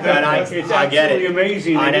know. Exactly. And I get it. It's absolutely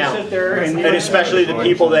amazing. I know. Sit there and especially the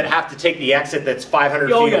people that have to take the exit that's 500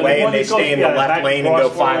 feet away and they stay in the left lane and go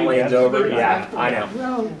 5 lanes over. Yeah, I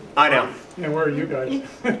know. I know. Yeah, where are you guys?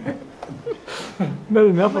 Not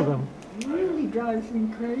enough of them. It really drives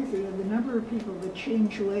me crazy, the number of people that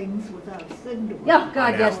change lanes without signaling. Yeah,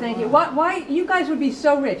 God, yes, thank you. Why you guys would be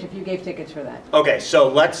so rich if you gave tickets for that? Okay, so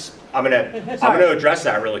I'm gonna address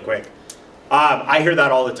that really quick. I hear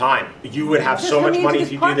that all the time. You would have so much money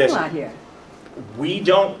if you do this. We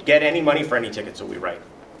don't get any money for any tickets that we write.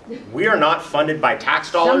 We are not funded by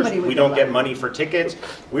tax dollars. We don't get money for tickets.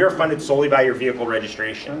 We are funded solely by your vehicle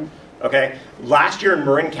registration. Okay, last year in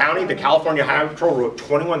Marin County, the California Highway Patrol wrote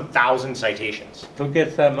 21,000 citations. Who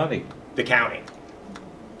gets that money? The county.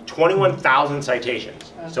 21,000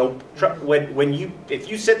 citations. So if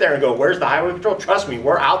you sit there and go, "Where's the Highway Patrol?" Trust me,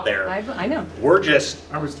 we're out there. I know. We're just.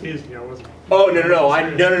 I was teasing you, I wasn't. Oh no,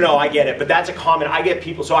 I get it. But that's a common. I get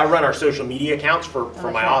people. So I run our social media accounts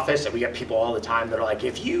for my office, and we get people all the time that are like,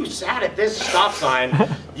 "If you sat at this stop sign,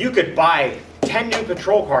 you could buy 10 new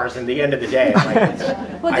patrol cars in the end of the day." I'm like,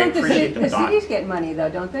 Well, I don't appreciate the the thought. cities get money though,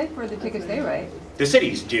 don't they, for the tickets they write? The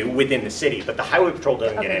cities do within the city, but the Highway Patrol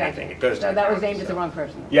doesn't get gotcha. anything. It goes to So the that was county, aimed at the wrong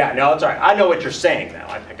person. Yeah, no, it's all right. I know what you're saying now.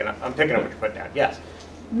 I'm picking up what you're putting down. Yes.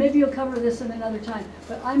 Maybe you'll cover this in another time,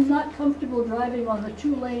 but I'm not comfortable driving on the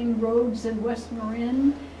 2-lane roads in West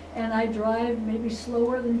Marin, and I drive maybe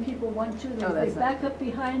slower than people want to. Oh, They that's back up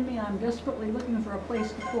behind me, I'm desperately looking for a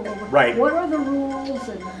place to pull over. Right. What are the rules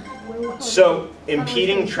and So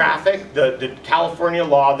impeding traffic, the California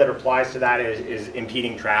law that applies to that is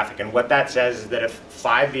impeding traffic. And what that says is that if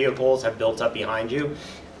 5 vehicles have built up behind you,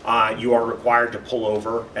 you are required to pull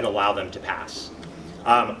over and allow them to pass.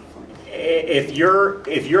 If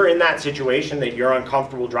you're in that situation that you're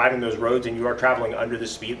uncomfortable driving those roads and you are traveling under the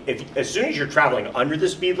speed, as soon as you're traveling under the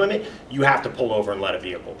speed limit, you have to pull over and let a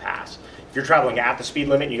vehicle pass. If you're traveling at the speed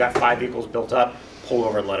limit and you got 5 vehicles built up, pull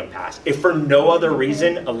over and let them pass. If for no other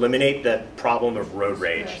reason, eliminate the problem of road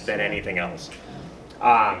rage than anything else.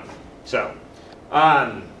 How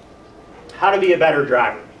to be a better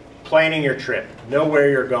driver? Planning your trip. Know where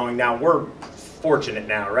you're going. Now, we're fortunate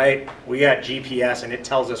now, right? We got GPS and it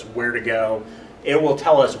tells us where to go. It will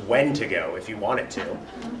tell us when to go if you want it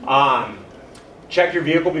to. Check your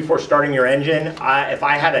vehicle before starting your engine. If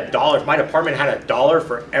I had $1, if my department had $1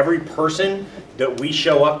 for every person that we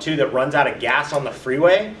show up to that runs out of gas on the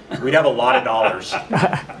freeway, we'd have a lot of dollars.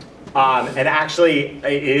 And actually,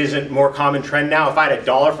 it is a more common trend now. If I had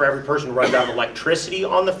 $1 for every person who runs out of electricity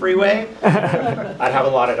on the freeway, I'd have a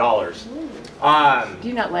lot of dollars. Do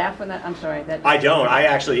you not laugh when that? I'm sorry. I don't.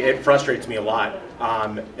 It frustrates me a lot.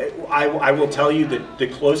 I will tell you that the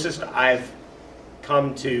closest I've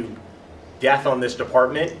come to death on this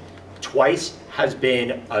department twice has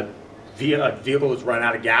been a vehicle that's run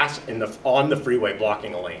out of gas on the freeway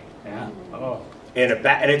blocking a lane. Yeah. Oh. And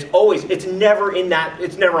it's never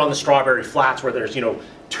on the Strawberry Flats where there's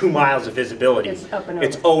 2 miles of visibility. It's up and over.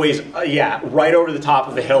 It's always right over the top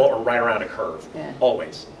of a hill or right around a curve. Yeah.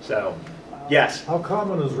 Always. So, yes. How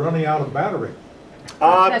common is running out of battery?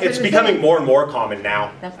 It's becoming more and more common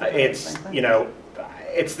now. It's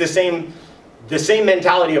it's the same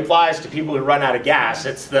mentality applies to people who run out of gas.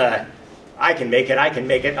 It's I can make it,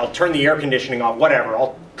 I'll turn the air conditioning off, whatever,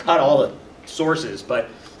 I'll cut all the sources, but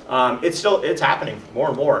it's happening more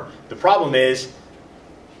and more. The problem is,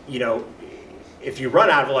 if you run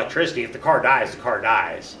out of electricity, if the car dies, the car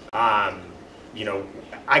dies. I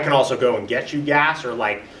can also go and get you gas, or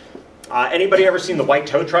anybody ever seen the white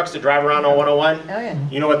tow trucks that drive around on 101? Oh yeah.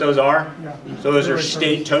 You know what those are? Yeah. So those are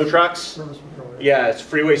state tow trucks. Service Patrol, Yeah, it's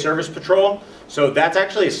Freeway Service Patrol. So that's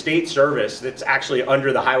actually a state service that's actually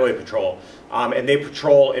under the Highway Patrol. And they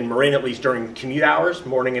patrol in Marin, at least during commute hours,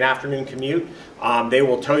 morning and afternoon commute. They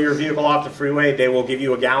will tow your vehicle off the freeway. They will give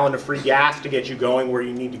you a gallon of free gas to get you going where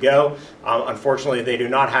you need to go. Unfortunately, they do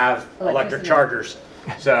not have electric chargers.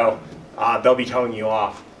 So they'll be towing you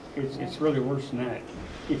off. It's really worse than that.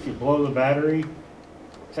 If you blow the battery,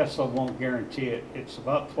 Tesla won't guarantee it. It's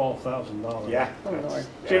about $12,000. Yeah. Oh Lord.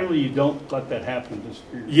 Generally, you don't let that happen. Just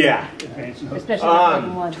for Yeah. advance notice. Especially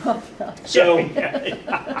one. So,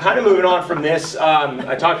 kind of moving on from this,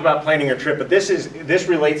 I talked about planning your trip, but this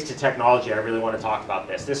relates to technology. I really want to talk about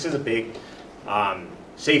this. This is a big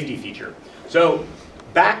safety feature. So,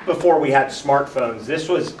 back before we had smartphones, this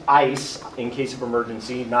was ICE in case of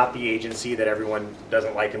emergency, not the agency that everyone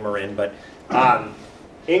doesn't like in Marin, but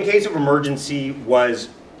in case of emergency was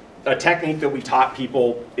a technique that we taught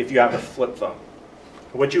people if you have a flip phone.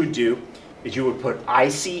 What you would do is you would put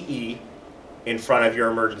ICE in front of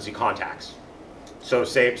your emergency contacts. So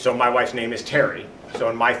my wife's name is Terry. So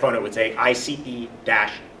on my phone it would say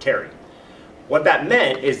ICE-Terry. What that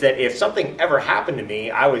meant is that if something ever happened to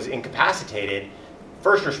me, I was incapacitated,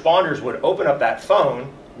 first responders would open up that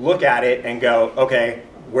phone, look at it, and go, okay,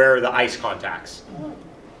 where are the ICE contacts?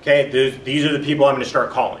 Okay, these are the people I'm going to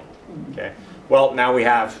start calling. Okay, well, now we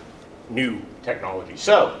have new technology.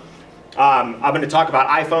 So I'm going to talk about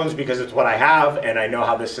iPhones because it's what I have and I know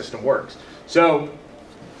how this system works. So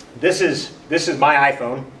this is my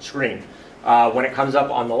iPhone screen when it comes up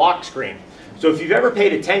on the lock screen. So if you've ever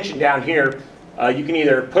paid attention down here, you can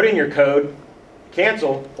either put in your code,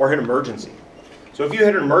 cancel, or hit emergency. So if you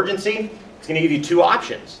hit an emergency, it's going to give you 2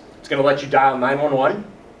 options. It's going to let you dial 911,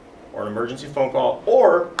 or an emergency phone call,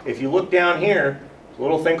 or if you look down here, there's a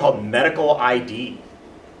little thing called medical ID.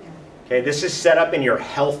 Okay, this is set up in your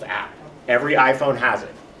health app. Every iPhone has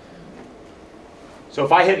it. So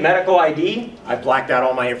if I hit medical ID, I blacked out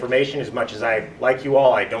all my information. As much as I like you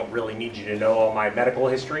all, I don't really need you to know all my medical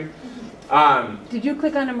history. Did you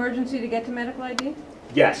click on emergency to get to medical ID?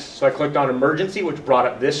 Yes, so I clicked on emergency, which brought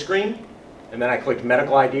up this screen, and then I clicked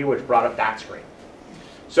medical ID, which brought up that screen.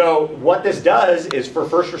 So what this does is for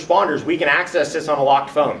first responders, we can access this on a locked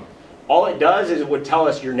phone. All it does is it would tell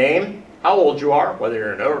us your name, how old you are, whether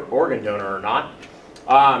you're an organ donor or not.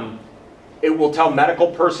 It will tell medical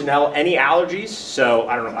personnel any allergies. So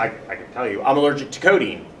I don't know, I can tell you, I'm allergic to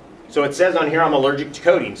codeine. So it says on here I'm allergic to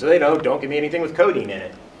codeine. So they know, don't give me anything with codeine in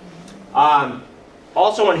it.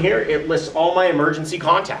 Also on here, it lists all my emergency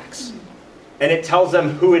contacts. And it tells them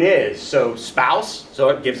who it is. So spouse, so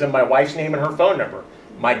it gives them my wife's name and her phone number.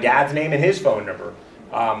 My dad's name and his phone number.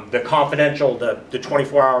 The confidential, the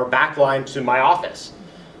 24-hour backline to my office.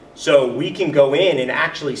 So we can go in and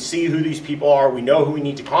actually see who these people are. We know who we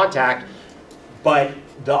need to contact. But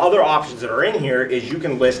the other options that are in here is you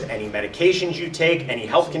can list any medications you take, any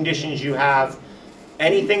health conditions you have,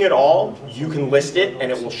 anything at all, you can list it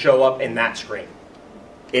and it will show up in that screen.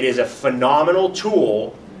 It is a phenomenal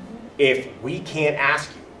tool if we can't ask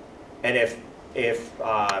you. And if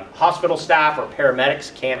hospital staff or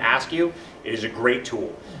paramedics can't ask you, it is a great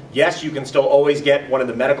tool. Yes, you can still always get one of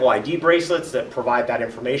the medical ID bracelets that provide that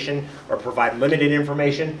information or provide limited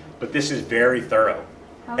information, but this is very thorough.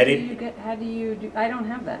 How do you do, I don't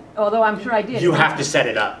have that, although I'm sure I did. You have to set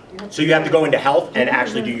it up. So you have to go into health and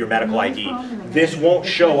actually do your medical ID. This won't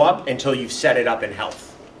show up until you've set it up in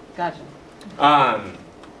health. Gotcha.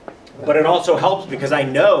 But it also helps because I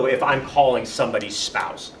know if I'm calling somebody's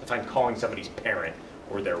spouse, if I'm calling somebody's parent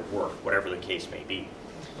or their work, whatever the case may be.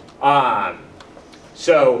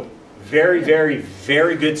 So very, very,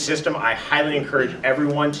 very good system. I highly encourage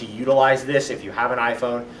everyone to utilize this if you have an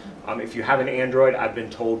iPhone. If you have an Android, I've been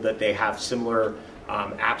told that they have similar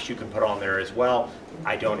apps you can put on there as well.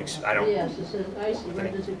 I don't. Yes, it says ICE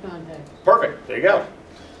emergency contact. Perfect. There you go.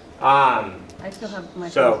 I still have my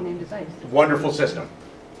phone's named as ICE. Wonderful system.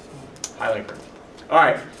 Highly encouraged. All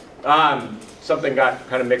right. Something got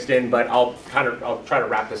kind of mixed in, but I'll try to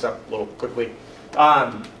wrap this up a little quickly.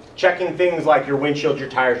 Checking things like your windshield, your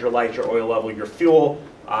tires, your lights, your oil level, your fuel.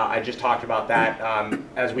 I just talked about that.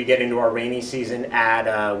 As we get into our rainy season,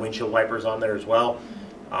 add windshield wipers on there as well.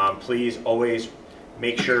 Please always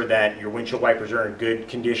make sure that your windshield wipers are in good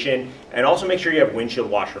condition, and also make sure you have windshield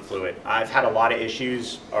washer fluid. I've had a lot of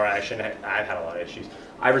issues, or I've had a lot of issues.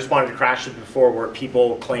 I've responded to crashes before where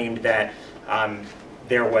people claimed that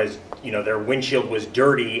there was, their windshield was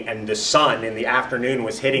dirty and the sun in the afternoon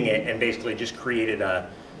was hitting it and basically just created a,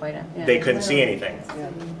 they couldn't see anything.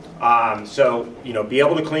 So, be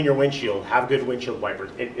able to clean your windshield, have good windshield wipers.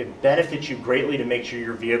 It benefits you greatly to make sure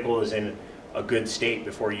your vehicle is in a good state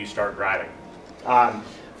before you start driving.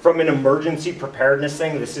 From an emergency preparedness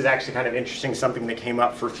thing, this is actually kind of interesting, something that came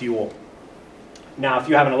up for fuel. Now, if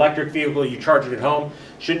you have an electric vehicle, you charge it at home,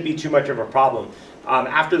 shouldn't be too much of a problem.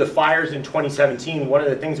 After the fires in 2017, one of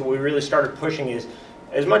the things that we really started pushing is,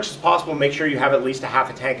 as much as possible, make sure you have at least a half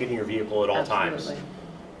a tank in your vehicle at all times.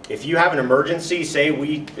 If you have an emergency, say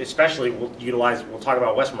we'll talk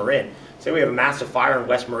about West Marin. Say we have a massive fire in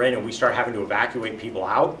West Marin and we start having to evacuate people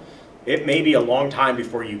out, it may be a long time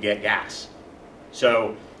before you get gas.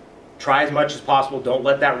 So try as much as possible. Don't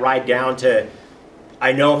let that ride down to,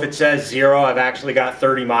 I know if it says 0, I've actually got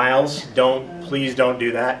 30 miles. Please don't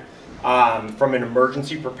do that. From an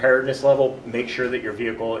emergency preparedness level, make sure that your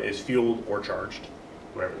vehicle is fueled or charged,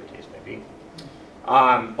 whatever the case may be.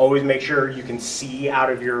 Always make sure you can see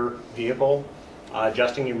out of your vehicle,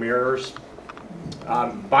 adjusting your mirrors.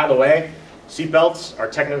 By the way, seatbelts are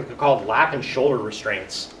technically called lap and shoulder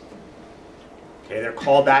restraints. Okay, they're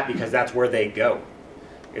called that because that's where they go.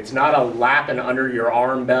 It's not a lapping under your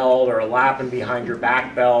arm belt or a lapping behind your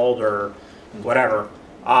back belt or whatever.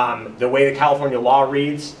 The way the California law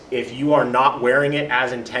reads, if you are not wearing it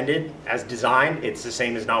as intended, as designed, it's the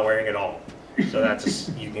same as not wearing it at all. So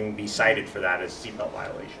you can be cited for that as a seatbelt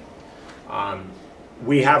violation.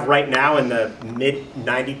 We have right now in the mid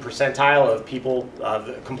 90 percentile of people,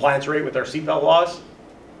 the compliance rate with our seatbelt laws.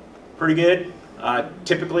 Pretty good.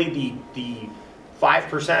 Typically the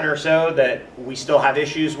 5% or so that we still have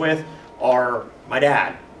issues with are my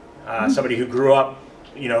dad, somebody who grew up,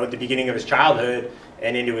 at the beginning of his childhood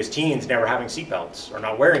and into his teens never having seatbelts or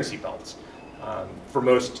not wearing seatbelts. For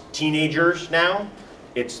most teenagers now,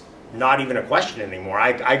 it's not even a question anymore.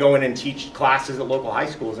 I go in and teach classes at local high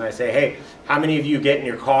schools and I say, hey, how many of you get in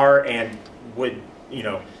your car and would,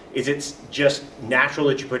 is it's just natural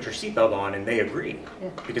that you put your seatbelt on, and they agree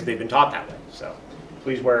because they've been taught that way. So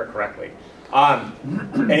please wear it correctly.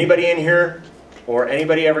 Anybody in here or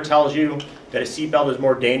anybody ever tells you that a seatbelt is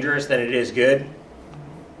more dangerous than it is good?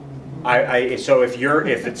 So if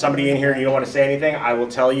it's somebody in here and you don't want to say anything, I will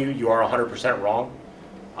tell you, you are 100% wrong.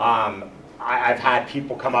 I've had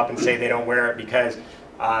people come up and say they don't wear it because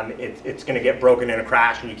it's going to get broken in a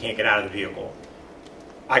crash and you can't get out of the vehicle.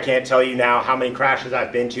 I can't tell you now how many crashes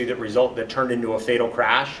I've been to that turned into a fatal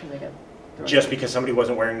crash just because somebody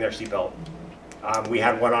wasn't wearing their seatbelt. We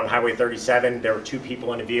had one on Highway 37. There were 2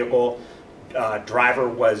 people in a vehicle. Driver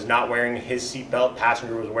was not wearing his seatbelt.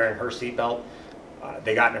 Passenger was wearing her seatbelt.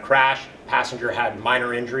 They got in a crash. Passenger had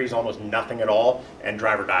minor injuries, almost nothing at all, and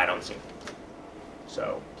driver died on scene.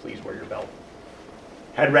 So please wear your belt.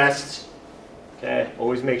 Headrests. Okay,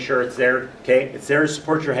 always make sure it's there. Okay, it's there to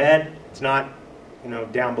support your head. It's not,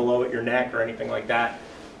 down below at your neck or anything like that.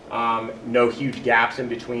 No huge gaps in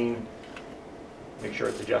between. Make sure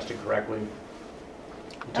it's adjusted correctly.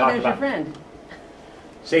 There's your friend.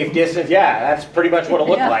 Safe distance. Yeah, that's pretty much what it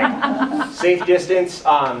looked like. Safe distance.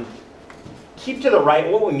 Keep to the right.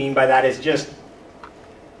 What we mean by that is just,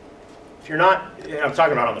 if you're not, I'm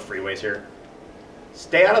talking about on the freeways here,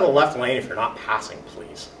 stay out of the left lane if you're not passing,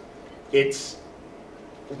 please. It's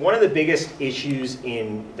one of the biggest issues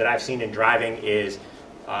that I've seen in driving is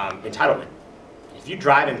entitlement. If you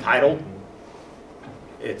drive entitled,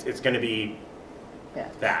 it's going to be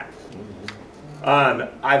bad.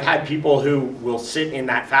 I've had people who will sit in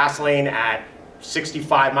that fast lane at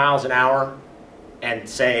 65 miles an hour and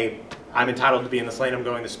say, I'm entitled to be in this lane, I'm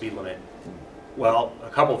going the speed limit. Well, a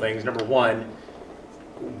couple things. Number one,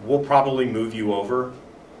 we'll probably move you over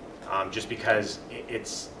just because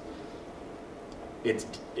it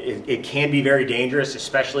can be very dangerous,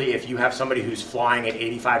 especially if you have somebody who's flying at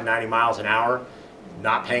 85, 90 miles an hour,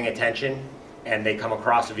 not paying attention, and they come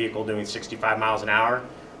across a vehicle doing 65 miles an hour.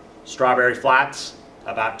 Strawberry Flats,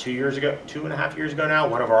 about 2.5 years ago now,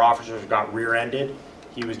 one of our officers got rear-ended.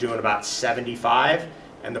 He was doing about 75,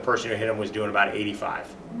 and the person who hit him was doing about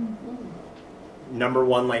 85. Number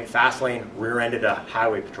 1 lane, fast lane, rear-ended a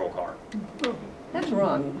highway patrol car. That's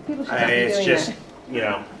wrong. People should not be It's doing just,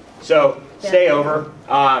 that. So stay over.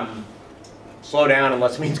 Slow down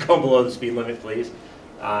unless it means going below the speed limit, please.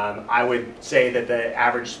 I would say that the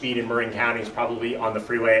average speed in Marin County is probably on the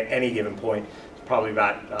freeway at any given point. It's probably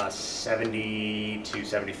about 70 to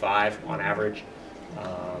 75 on average.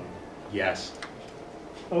 Yes.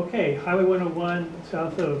 Okay, Highway 101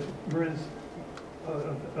 south of Marin's,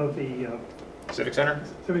 of the Civic Center?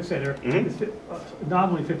 Civic Center, Mm-hmm. it's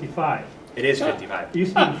nominally 55. It is 55. It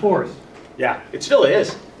used to be enforced. Yeah, it still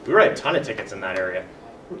is. We write a ton of tickets in that area.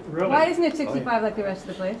 Really? Why isn't it 65 like the rest of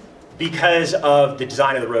the place? Because of the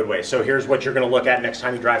design of the roadway. So here's what you're going to look at next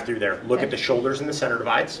time you drive through there. Look at the shoulders and the center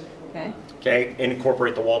divides. Okay. Okay,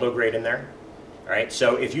 incorporate the Waldo grade in there. All right,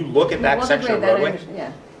 so if you look at that section of roadway,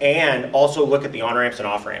 and also look at the on-ramps and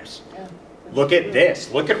off-ramps. Yeah. Look at this.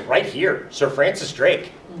 Look at right here, Sir Francis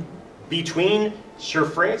Drake. Between Sir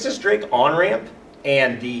Francis Drake on-ramp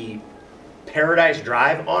and the Paradise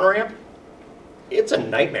Drive on-ramp, it's a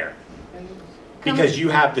nightmare. Because you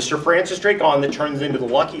have the Sir Francis Drake on that turns into the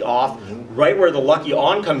Lucky off, right where the Lucky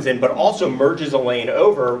on comes in, but also merges a lane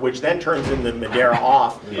over, which then turns into the Madeira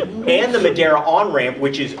off, and the Madeira on-ramp,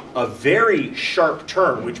 which is a very sharp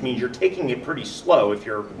turn, which means you're taking it pretty slow if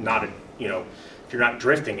you're not, if you're not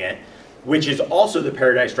drifting it, which is also the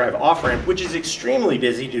Paradise Drive off-ramp, which is extremely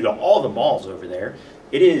busy due to all the malls over there.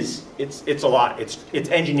 It's a lot. It's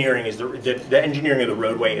engineering is the engineering of the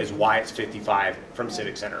roadway is why it's 55 from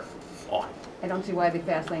Civic Center on. I don't see why the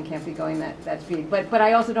fast lane can't be going that speed. But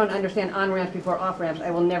I also don't understand on-ramps before off-ramps.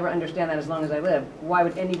 I will never understand that as long as I live. Why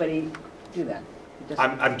would anybody do that?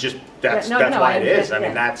 I'm just, that's I why it is. I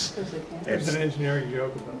mean, There's an engineering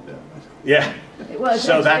joke about that. Yeah. Well,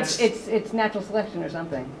 So it's natural selection or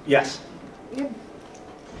something. Yes.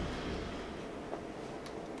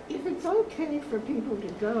 If it's okay for people to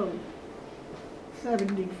go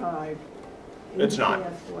 75 in It's the not.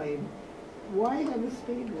 fast lane, why have a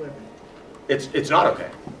speed limit? It's not okay.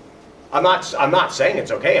 I'm not saying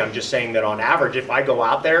it's okay. I'm just saying that on average, if I go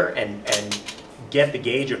out there and get the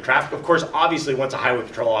gauge of traffic, of course, obviously, once a highway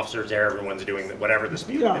patrol officer is there, everyone's doing whatever the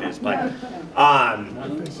speed limit is. But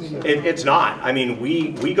it's not. I mean,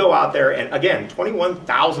 we go out there and again,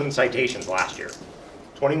 21,000 citations last year.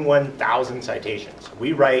 21,000 citations.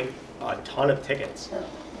 We write a ton of tickets,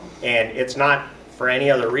 and it's not for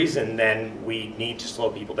any other reason than we need to slow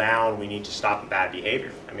people down. We need to stop the bad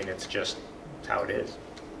behavior. I mean, it's just how it is.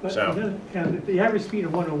 But So the average speed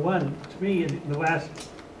of 101, to me, in the last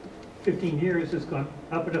 15 years has gone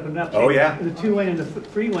up and up and up. Oh, yeah. The 2-lane and the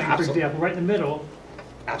 3-lane, for Absolutely. example, right in the middle.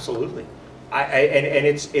 Absolutely. And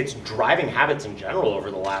it's driving habits in general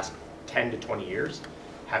over the last 10 to 20 years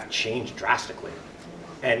have changed drastically.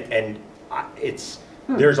 And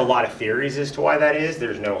there's a lot of theories as to why that is.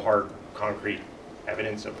 There's no hard, concrete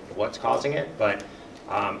evidence of what's causing it. But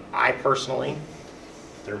I personally,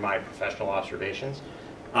 through my professional observations,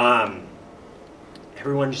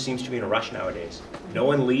 everyone just seems to be in a rush nowadays. No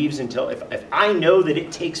one leaves until, if I know that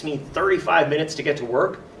it takes me 35 minutes to get to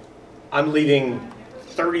work, I'm leaving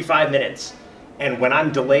 35 minutes. And when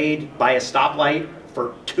I'm delayed by a stoplight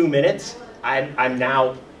for 2 minutes, I'm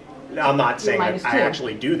not saying I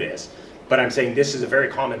actually do this, but I'm saying this is a very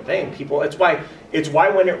common thing. People, it's why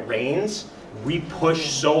when it rains, we push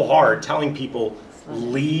so hard telling people,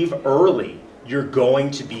 leave early. You're going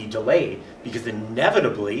to be delayed, because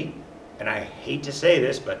inevitably, and I hate to say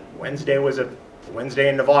this, but Wednesday in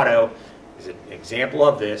Novato is an example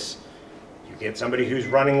of this. You get somebody who's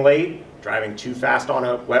running late, driving too fast on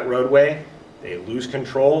a wet roadway, they lose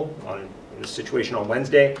control in the situation on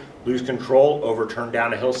Wednesday, lose control, overturn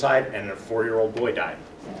down a hillside, and a 4-year-old boy died.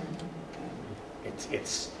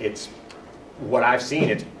 It's what I've seen.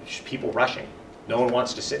 It's people rushing. No one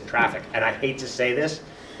wants to sit in traffic. And I hate to say this,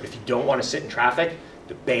 but if you don't want to sit in traffic,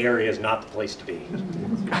 the Bay Area is not the place to be.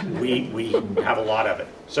 We have a lot of it.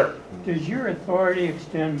 Sir? Does your authority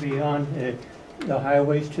extend beyond the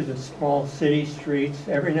highways to the small city streets?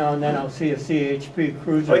 Every now and then I'll see a CHP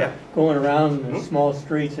cruiser going around the small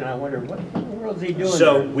streets, and I wonder, what in the world is he doing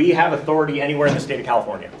So there? we have authority anywhere in the state of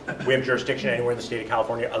California. We have jurisdiction anywhere in the state of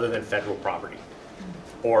California other than federal property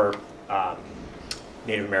or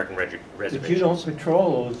Native American reservations. But you don't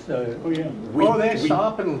patrol those. They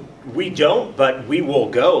stop and... We don't, but we will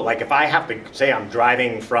go. Like if I have to, say I'm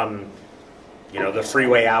driving from, the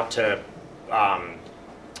freeway out to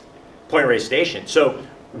Point Reyes Station. So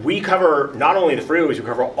we cover not only the freeways, we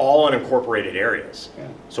cover all unincorporated areas. Yeah.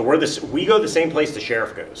 So we go the same place the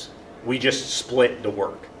sheriff goes. We just split the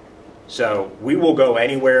work. So we will go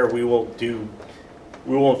anywhere. We will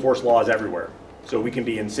enforce laws everywhere. So we can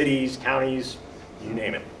be in cities, counties, you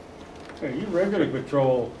name it. So you regularly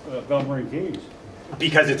patrol Marin Keys.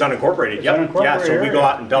 Because it's unincorporated. It's Yep. unincorporated Yeah. So we area. go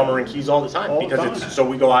out in Marin Keys all the time so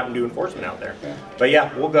we go out and do enforcement out there. Yeah. But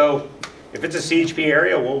yeah, we'll go. If it's a CHP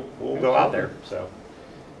area, we'll go out there. So.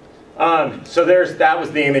 So that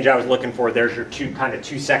was the image I was looking for. There's your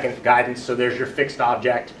 2-second guidance. So there's your fixed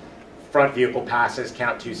object. Front vehicle passes.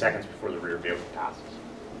 Count 2 seconds before the rear vehicle passes.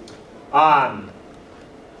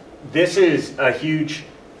 This is a huge.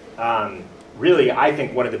 Really, I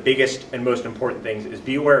think one of the biggest and most important things is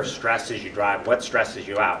be aware of stress as you drive. What stresses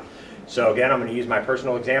you out? So again, I'm going to use my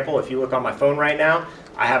personal example. If you look on my phone right now,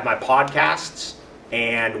 I have my podcasts.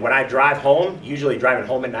 And when I drive home, usually driving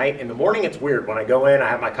home at night, in the morning it's weird. When I go in, I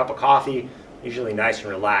have my cup of coffee, usually nice and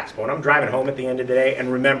relaxed. But when I'm driving home at the end of the day,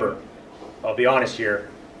 and remember, I'll be honest here,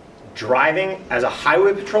 driving as a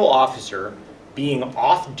highway patrol officer, being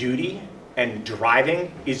off duty and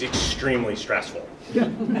driving is extremely stressful.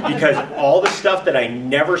 Because all the stuff that I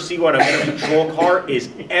never see when I'm in a patrol car is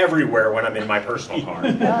everywhere when I'm in my personal car.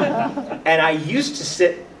 And I used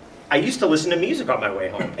to listen to music on my way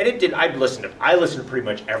home, and I listened to pretty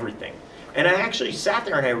much everything. And I actually sat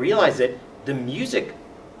there and I realized that the music,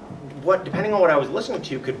 depending on what I was listening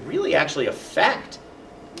to, could really actually affect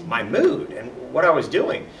my mood and what I was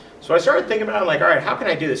doing. So I started thinking about it, I'm like, all right, how can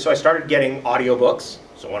I do this? So I started getting audiobooks.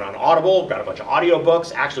 So I went on Audible, got a bunch of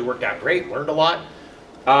audiobooks, actually worked out great, learned a lot.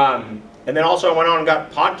 And then also I went on and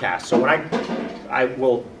got podcasts. So when I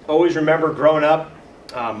will always remember growing up,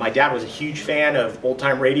 my dad was a huge fan of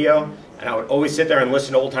old-time radio, and I would always sit there and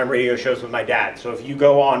listen to old-time radio shows with my dad. So if you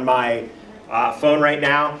go on my phone right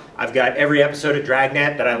now, I've got every episode of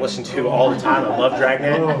Dragnet that I listen to all the time. I love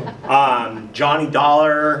Dragnet. Johnny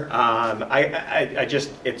Dollar.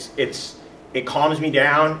 It calms me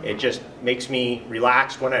down. It just makes me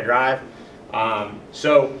relaxed when I drive.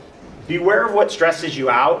 So beware of what stresses you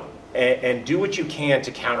out, and do what you can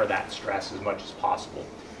to counter that stress as much as possible.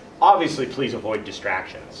 Obviously, please avoid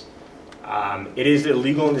distractions. It is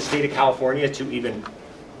illegal in the state of California to even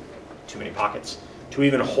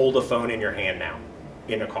hold a phone in your hand now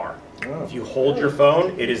in a car. Oh. If you hold your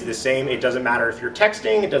phone, it is the same. It doesn't matter if you're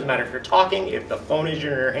texting. It doesn't matter if you're talking. If the phone is in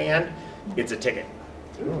your hand, it's a ticket.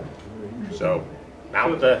 So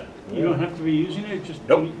mount the... You don't have to be using it? Just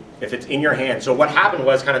nope. If it's in your hand. So what happened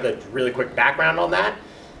was, kind of the really quick background on that.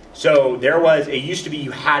 So it used to be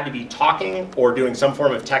you had to be talking or doing some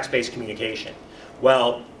form of text-based communication.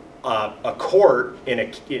 Well, a court,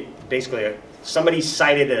 basically a somebody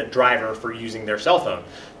cited a driver for using their cell phone.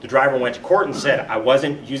 The driver went to court and said, I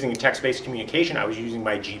wasn't using text-based communication, I was using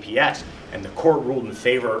my GPS. And the court ruled in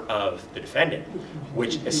favor of the defendant,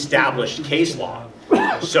 which established case law.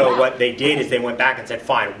 So what they did is they went back and said,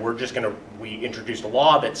 fine, we introduced a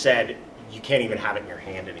law that said you can't even have it in your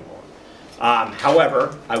hand anymore.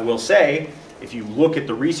 However, I will say, if you look at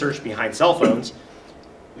the research behind cell phones,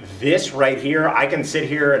 this right here, I can sit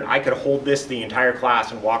here and I could hold this the entire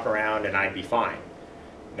class and walk around and I'd be fine.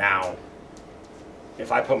 Now,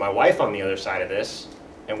 if I put my wife on the other side of this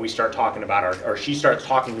and we start talking about or she starts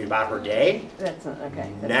talking to me about her day, That's not, okay.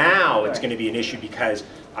 now it's going to be an issue because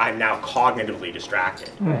I'm now cognitively distracted.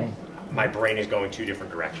 Right. My brain is going two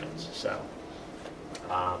different directions. So,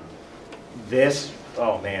 this,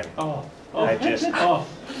 oh man. I just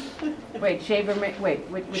Wait, shave or make, which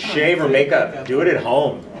one? shave or makeup. Do it at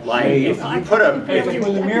home. Like if you put a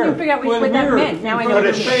figure out what that meant. Now I know. put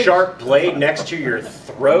a sharp blade next to your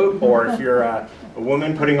throat, or if you're a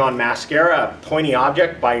woman putting on mascara, a pointy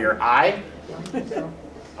object by your eye.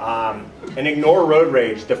 And ignore road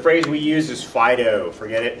rage. The phrase we use is Fido.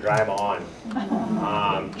 Forget it. Drive on.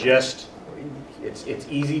 It's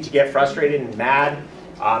easy to get frustrated and mad.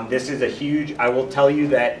 This is a huge. I will tell you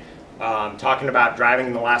that. Talking about driving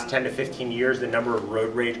in the last 10 to 15 years, the number of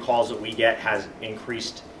road rage calls that we get has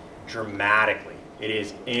increased dramatically. It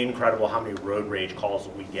is incredible how many road rage calls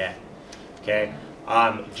that we get. Okay,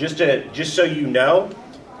 just so you know,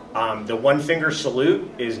 the one finger salute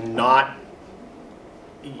is not.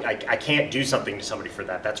 I can't do something to somebody for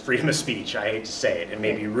that. That's freedom of speech. I hate to say it. It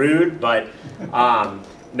may be rude, but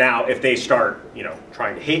now if they start,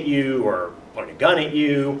 trying to hit you or point a gun at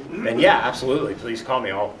you, then yeah, absolutely. Please call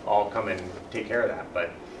me. I'll come and take care of that.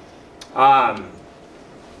 But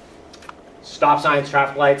stop signs,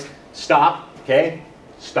 traffic lights. Stop. Okay.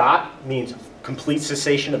 Stop means complete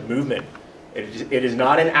cessation of movement. It is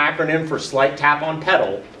not an acronym for slight tap on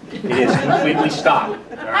pedal. It is completely stop.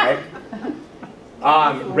 All right.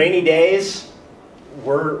 Rainy days.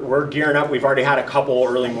 We're gearing up. We've already had a couple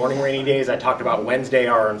early morning rainy days. I talked about Wednesday,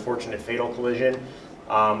 our unfortunate fatal collision.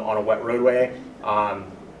 On a wet roadway.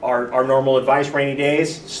 Our normal advice, rainy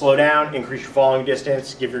days, slow down, increase your following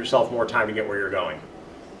distance, give yourself more time to get where you're going.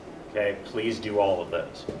 Okay, please do all of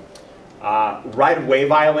those. Right-of-way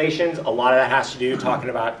violations, a lot of that has to do talking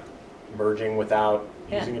about merging without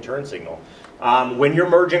using a turn signal. When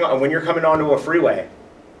you're coming onto a freeway,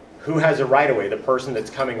 who has a right-of-way? The person that's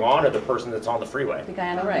coming on or the person that's on the freeway? The guy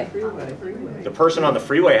on the right. The person on the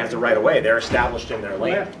freeway has a right-of-way. They're established in their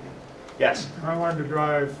lane. Yes. I learned to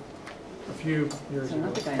drive a few years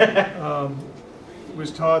ago.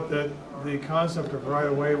 Was taught that the concept of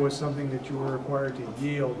right-of-way was something that you were required to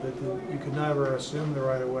yield, that you could never assume the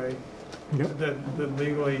right-of-way, that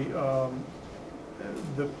legally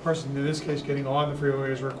the person, in this case getting on the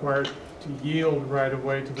freeway, is required to yield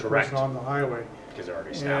right-of-way to the person on the highway. Because they're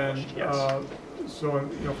already established, and, so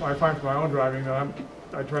I find for my own driving that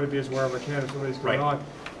I try to be as aware as I can if somebody's going on.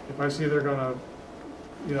 If I see they're going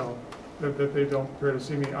to, that they don't care to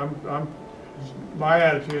see me. My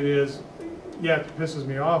attitude is, yeah, it pisses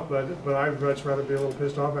me off, but I'd much rather be a little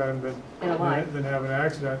pissed off at him than have an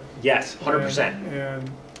accident. Yes, 100%.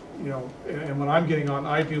 And and when I'm getting on,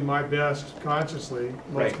 I do my best consciously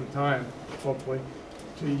most of the time, hopefully,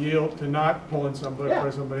 to yield, to not pull in somebody.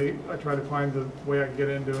 I try to find the way I can get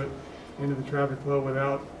into the traffic flow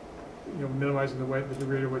without minimizing the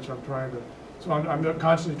degree to which I'm trying to. So I'm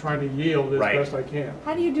constantly trying to yield as best I can.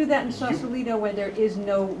 How do you do that in Sausalito where there is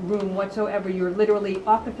no room whatsoever? You're literally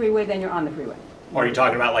off the freeway, then you're on the freeway. Are you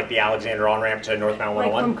talking about like the Alexander on-ramp to northbound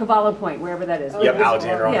 101? Like from Cavallo Point, wherever that is. Yep,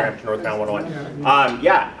 Alexander on-ramp to northbound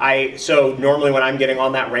 101. So normally when I'm getting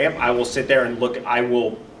on that ramp, I will sit there and look, I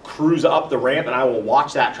will cruise up the ramp and I will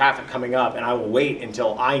watch that traffic coming up and I will wait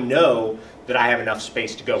until I know that I have enough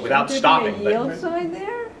space to go without stopping. Is there a yield sign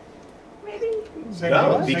there? Maybe?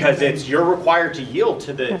 No, because you're required to yield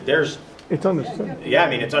to the, It's understood. Yeah, I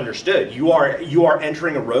mean, it's understood. You are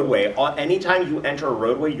entering a roadway. Anytime you enter a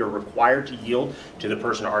roadway, you're required to yield to the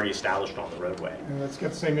person already established on the roadway. And it's got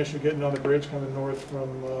the same issue getting on the bridge coming north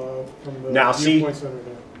from the now, viewpoint center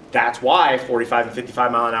there. That's why 45 and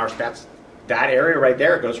 55 mile an hour, that area right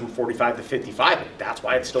there goes from 45 to 55. That's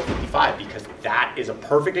why it's still 55, because that is a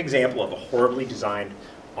perfect example of a horribly designed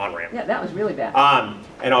on-ramp. Yeah, that was really bad.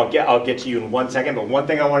 And I'll get to you in 1 second, but one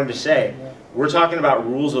thing I wanted to say, we're talking about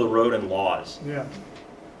rules of the road and laws. Yeah.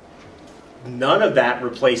 None of that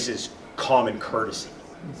replaces common courtesy.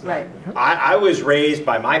 Right. I was raised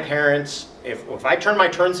by my parents, if I turn my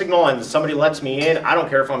turn signal and somebody lets me in, I don't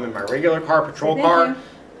care if I'm in my regular car, patrol car.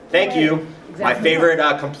 Thank you. Exactly. My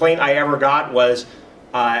favorite complaint I ever got was,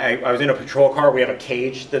 I was in a patrol car. We have a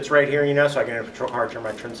cage that's right here, you know, so I get in a patrol car, turn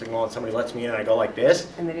my turn signal, and somebody lets me in, and I go like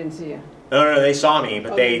this. And they didn't see you? No, they saw me,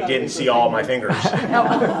 but they didn't see all my fingers.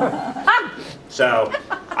 So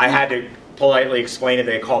I had to politely explain it.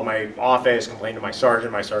 They called my office, complained to my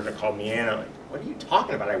sergeant. My sergeant called me in. I'm like, what are you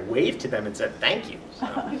talking about? I waved to them and said thank you. So,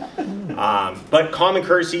 but common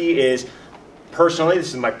courtesy is, personally, this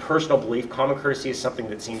is my personal belief, common courtesy is something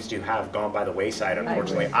that seems to have gone by the wayside,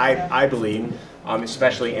 unfortunately. I believe,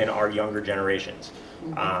 especially in our younger generations.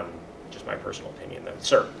 Just my personal opinion, though.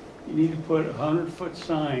 Sir? You need to put a 100-foot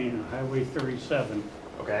sign on Highway 37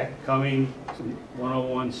 coming to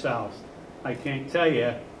 101 South. I can't tell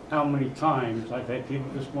you how many times I've had people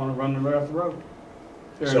just want to run right off the road.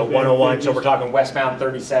 So 101, so we're talking westbound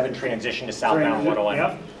 37 transition to southbound 101.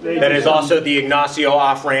 Yep. That is also the Ignacio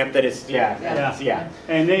off-ramp that is, yeah.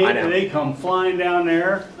 And they come flying down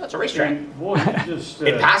there. That's a racetrack. And boy, just,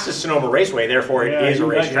 it passes Sonoma Raceway, therefore it is a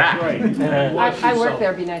racetrack. Right. I work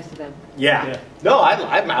there, be nice to them. Yeah. No,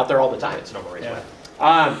 I'm out there all the time at Sonoma Raceway.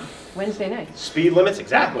 Wednesday night. Speed limits,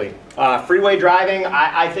 exactly. Freeway driving,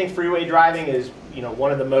 I think freeway driving is, you know,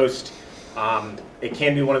 one of the most, it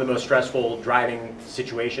can be one of the most stressful driving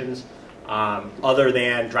situations, other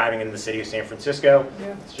than driving in the city of San Francisco.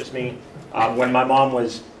 Yeah. It's just me. When my mom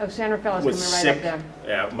was San Rafael's coming sick, right up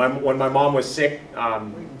there. Yeah, when my mom was sick,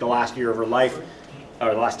 the last year of her life,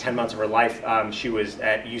 or the last 10 months of her life, she was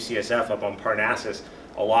at UCSF up on Parnassus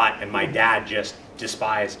a lot, and my dad just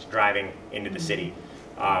despised driving into the city.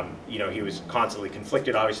 You know, he was constantly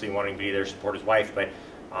conflicted, obviously wanting to be there to support his wife, but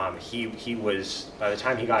he was, by the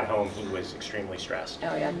time he got home, he was extremely stressed.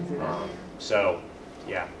 Oh yeah, I can see that. So,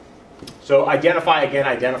 yeah. So identify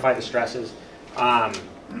the stresses.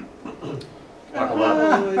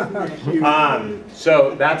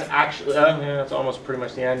 So that's actually, that's almost pretty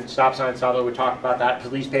much the end. Stop sign, stop light, we talked about that.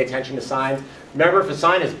 Please pay attention to signs. Remember, if a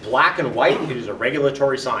sign is black and white, it is a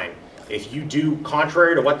regulatory sign. If you do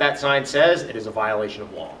contrary to what that sign says, it is a violation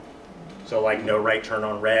of law. So like no right turn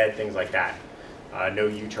on red, things like that. No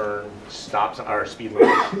U-turn, stop, or speed limit.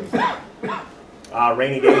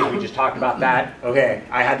 Rainy days, we just talked about that. Okay,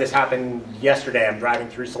 I had this happen yesterday. I'm driving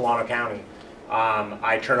through Solano County.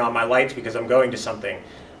 I turn on my lights because I'm going to something.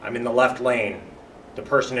 I'm in the left lane. The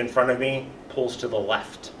person in front of me pulls to the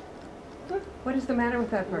left. What is the matter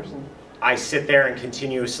with that person? I sit there and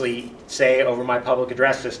continuously say over my public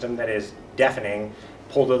address system that is deafening,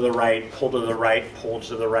 pull to the right, pull to the right, pull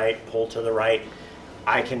to the right, pull to the right.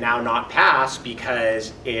 I can now not pass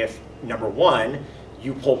because if, number one,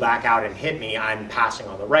 you pull back out and hit me, I'm passing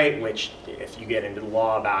on the right, which if you get into the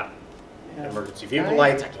law about emergency vehicle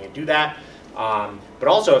lights, I can't do that. But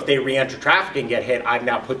also if they re-enter traffic and get hit, I've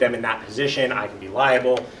now put them in that position, I can be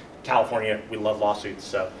liable. California, we love lawsuits,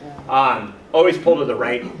 so always pull to the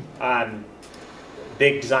right.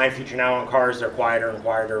 Big design feature now on cars, they're quieter and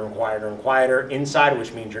quieter and quieter and quieter inside,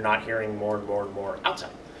 which means you're not hearing more and more and more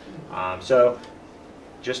outside. So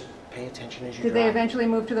just pay attention as you drive. Did they eventually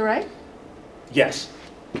move to the right? Yes,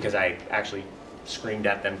 because I actually screamed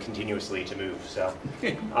at them continuously to move. So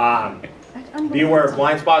be aware of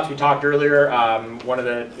blind spots. We talked earlier, one of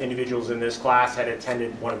the individuals in this class had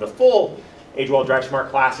attended one of the full Age Well Drive Smart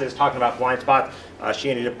classes talking about blind spots. She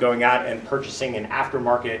ended up going out and purchasing an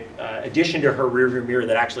aftermarket addition to her rearview mirror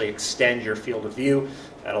that actually extends your field of view.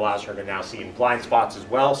 That allows her to now see in blind spots as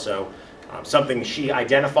well. So something she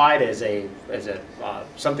identified as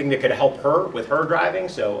something that could help her with her driving.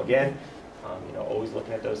 So again, you know, always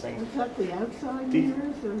looking at those things. Was that the outside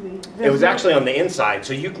mirrors or the? It was actually on the inside.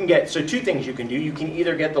 So you can get, so two things you can do. You can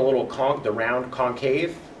either get the little the round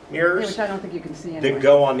concave mirrors, which I don't think you can see anyway, that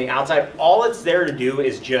go on the outside. All it's there to do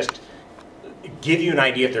is just give you an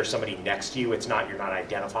idea if there's somebody next to you. It's not, you're not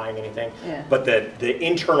identifying anything. Yeah. But the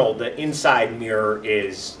inside mirror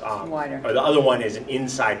is wider. Or the other one is an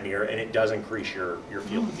inside mirror, and it does increase your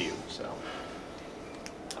field of view. So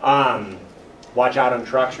watch out on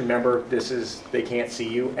trucks. Remember, they can't see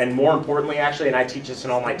you. And more importantly, actually, and I teach this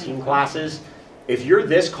in all my team classes, if you're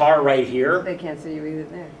this car right here, they can't see you either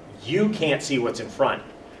there. You can't see what's in front.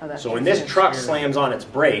 Oh, so when this truck slams on its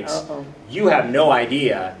brakes, you have no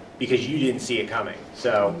idea because you didn't see it coming.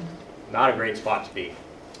 So not a great spot to be.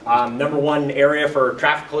 Number one area for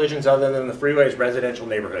traffic collisions other than the freeway is residential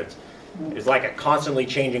neighborhoods. It's like a constantly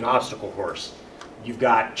changing obstacle course. You've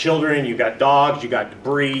got children, you've got dogs, you've got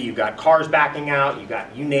debris, you've got cars backing out, you've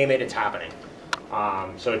got, you name it, it's happening.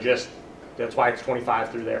 So just, that's why it's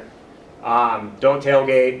 25 through there. Don't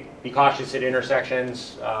tailgate, be cautious at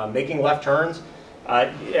intersections, making left turns.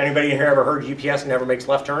 Anybody in here ever heard UPS never makes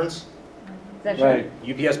left turns? Is that true?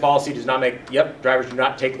 Right. UPS policy does not make, drivers do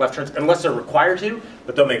not take left turns unless they're required to,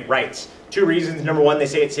 but they'll make rights. 2 reasons. Number 1, they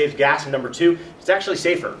say it saves gas, and number 2, it's actually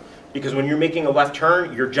safer. Because when you're making a left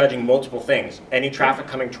turn, you're judging multiple things. Any traffic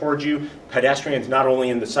coming towards you, pedestrians not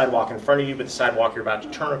only in the sidewalk in front of you, but the sidewalk you're about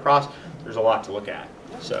to turn across. There's a lot to look at.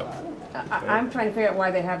 So, I'm trying to figure out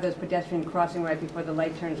why they have those pedestrian crossing right before the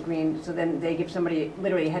light turns green, so then they give somebody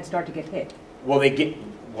literally a head start to get hit. Well,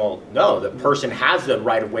 no, the person has the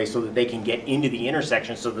right of way so that they can get into the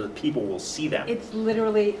intersection so that people will see them. It's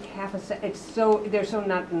literally half a second. There's so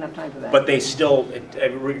not enough time for that. But they still,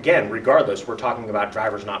 again, regardless, we're talking about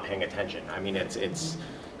drivers not paying attention. I mean, it's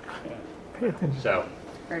so.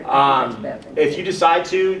 If you decide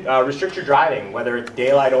to restrict your driving, whether it's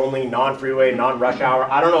daylight only, non-freeway, non-rush hour,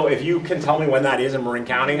 I don't know if you can tell me when that is in Marin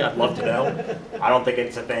County. I'd love to know. I don't think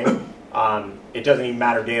it's a thing. It doesn't even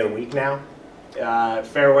matter day of the week now.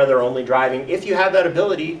 Fair weather only driving. If you have that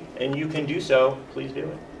ability and you can do so, please do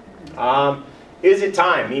it. Is it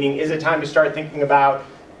time? Meaning, is it time to start thinking about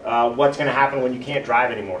what's going to happen when you can't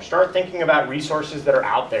drive anymore? Start thinking about resources that are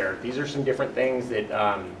out there. These are some different things that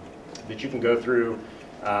that you can go through.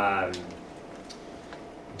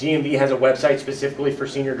 DMV has a website specifically for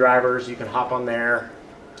senior drivers. You can hop on there,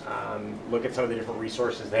 look at some of the different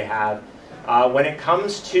resources they have. When it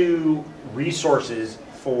comes to resources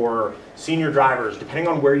for senior drivers, depending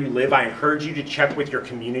on where you live, I encourage you to check with your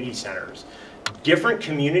community centers. Different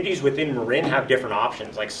communities within Marin have different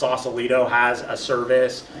options. Like Sausalito has a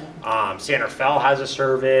service, Santa Fe has a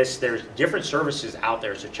service. There's different services out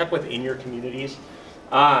there, so check within your communities.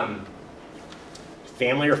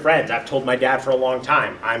 Family or friends, I've told my dad for a long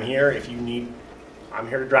time, I'm here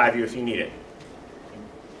to drive you if you need it.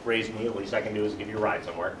 Raised me, the least I can do is give you a ride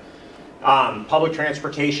somewhere. Public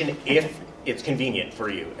transportation, if it's convenient for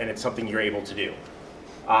you and it's something you're able to do.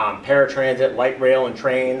 Paratransit, light rail and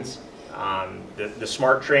trains, the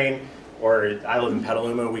SMART train, or I live in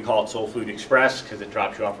Petaluma, we call it Soul Food Express because it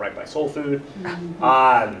drops you off right by Soul Food.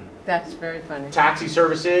 That's very funny. Taxi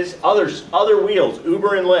services, other wheels,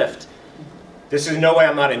 Uber and Lyft. This is no way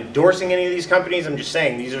I'm not endorsing any of these companies, I'm just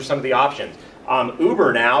saying these are some of the options.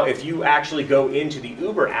 Uber now, if you actually go into the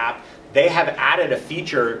Uber app, they have added a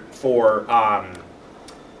feature for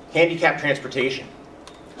handicapped transportation.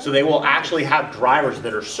 So they will actually have drivers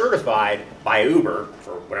that are certified by Uber,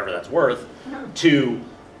 for whatever that's worth, to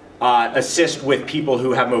assist with people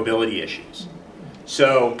who have mobility issues.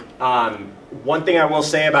 So one thing I will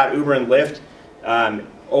say about Uber and Lyft,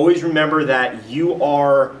 always remember that you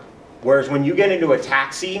are, whereas when you get into a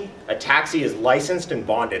taxi is licensed and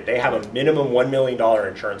bonded. They have a minimum $1 million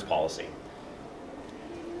insurance policy.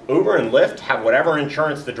 Uber and Lyft have whatever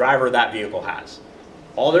insurance the driver of that vehicle has.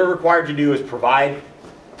 All they're required to do is provide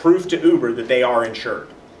proof to Uber that they are insured.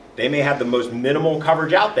 They may have the most minimal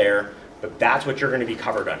coverage out there, but that's what you're going to be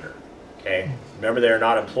covered under. Okay? Remember, they are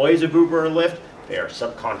not employees of Uber or Lyft, they are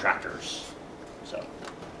subcontractors. So.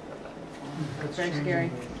 It's very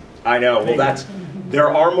scary. I know. Well, there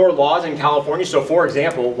are more laws in California. So, for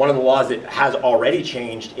example, one of the laws that has already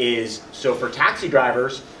changed is, so for taxi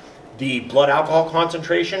drivers, the blood alcohol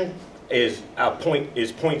concentration is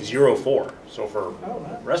 0.04. So for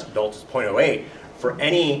rest adults, it's 0.08. For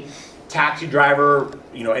any taxi driver,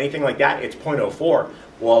 anything like that, it's 0.04.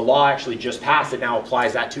 Well, a law actually just passed that now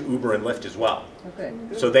applies that to Uber and Lyft as well. Okay.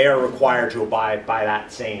 So they are required to abide by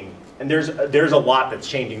that same. And there's a lot that's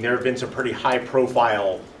changing. There have been some pretty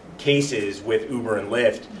high-profile cases with Uber and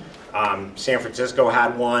Lyft. San Francisco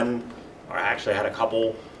had one, or actually had a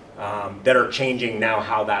couple, that are changing now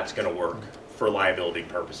how that's going to work for liability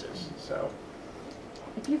purposes. So,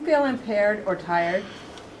 if you feel impaired or tired,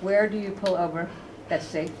 where do you pull over that's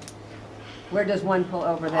safe? Where does one pull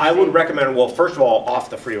over that's safe? I would recommend, well, first of all,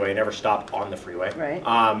 off the freeway, never stop on the freeway. Right.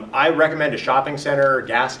 I recommend a shopping center, a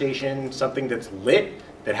gas station, something that's lit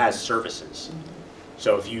that has services.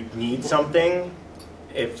 So if you need something,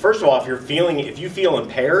 first of all, if you feel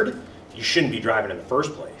impaired, you shouldn't be driving in the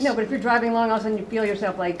first place. No, but if you're driving along, all of a sudden you feel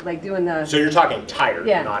yourself like doing the... So you're talking tired,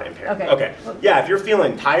 yeah. Not impaired. Okay. Okay. Yeah, if you're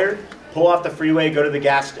feeling tired, pull off the freeway, go to the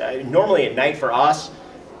gas. Normally at night for us,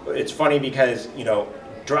 it's funny because,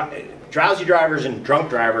 drowsy drivers and drunk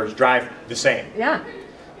drivers drive the same. Yeah.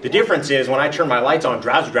 The difference is when I turn my lights on,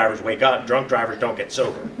 drowsy drivers wake up, drunk drivers don't get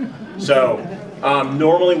sober. So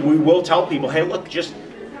normally we will tell people, hey, look, just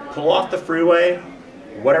pull off the freeway.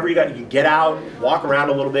 Whatever you got, you get out, walk around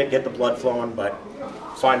a little bit, get the blood flowing, but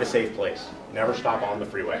find a safe place. Never stop on the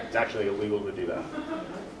freeway. It's actually illegal to do that,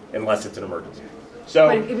 unless it's an emergency. So,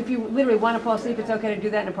 but if you literally want to fall asleep, it's okay to do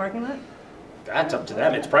that in a parking lot? That's up to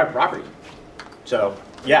them. It's private property. So,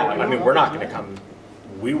 yeah, I mean, we're not going to come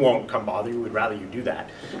we won't come bother you. We'd rather you do that.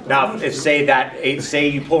 Now, if say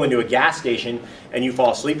you pull into a gas station and you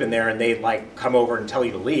fall asleep in there and they like come over and tell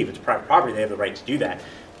you to leave, it's private property, they have the right to do that.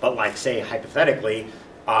 But like say hypothetically,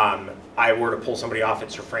 I were to pull somebody off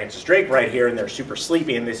at Sir Francis Drake right here and they're super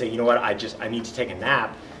sleepy and they say, you know what, I need to take a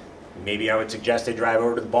nap. Maybe I would suggest they drive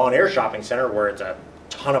over to the Ball and Air Shopping Center where it's a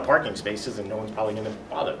ton of parking spaces and no one's probably going to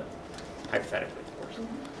bother them, hypothetically, of course.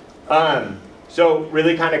 So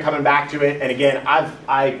really kind of coming back to it, and again,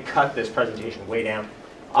 I cut this presentation way down.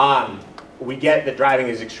 We get that driving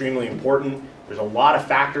is extremely important. There's a lot of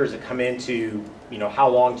factors that come into, you know, how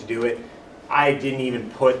long to do it. I didn't even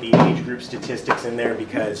put the age group statistics in there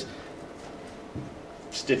because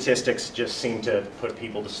statistics just seem to put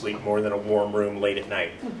people to sleep more than a warm room late at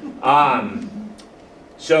night.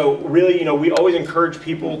 So really, you know, we always encourage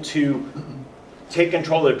people to take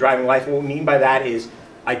control of their driving life. And what we mean by that is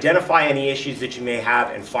identify any issues that you may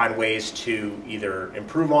have and find ways to either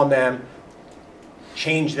improve on them,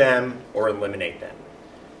 change them, or eliminate them.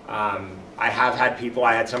 I have had people,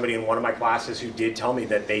 I had somebody in one of my classes who did tell me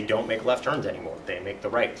that they don't make left turns anymore, they make the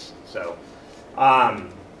rights. So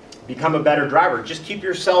become a better driver. Just keep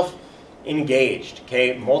yourself engaged,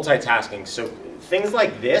 okay? Multitasking. So things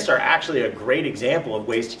like this are actually a great example of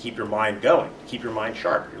ways to keep your mind going, keep your mind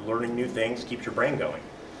sharp. You're learning new things, keeps your brain going.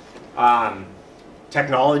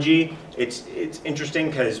 Technology, it's interesting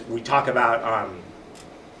because we talk about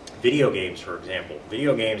video games, for example.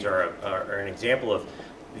 Video games are an example of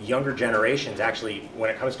the younger generations actually, when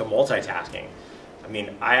it comes to multitasking. I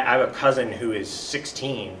mean, I have a cousin who is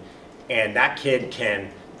 16, and that kid can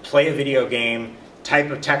play a video game, type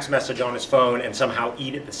a text message on his phone, and somehow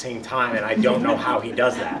eat at the same time, and I don't know how he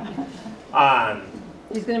does that.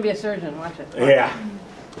 He's going to be a surgeon, watch it. Yeah.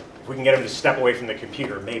 If we can get him to step away from the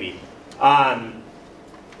computer, maybe.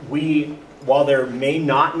 While there may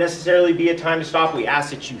not necessarily be a time to stop, we ask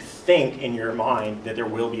that you think in your mind that there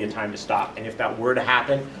will be a time to stop. And if that were to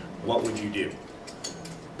happen, what would you do?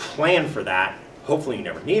 Plan for that. Hopefully you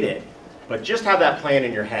never need it, but just have that plan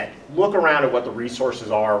in your head. Look around at what the resources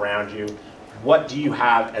are around you. What do you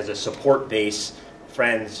have as a support base,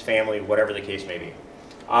 friends, family, whatever the case may be.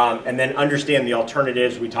 And then understand the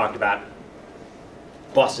alternatives. We talked about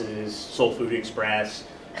buses, Soul Food Express,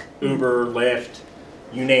 Uber, Lyft,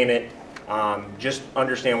 you name it. Just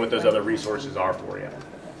understand what those other resources are for you.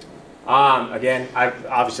 Again,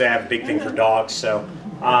 obviously I have a big thing for dogs, so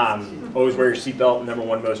always wear your seatbelt, number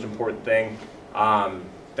one most important thing.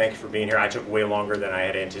 Thank you for being here. I took way longer than I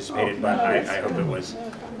had anticipated, but I hope it was.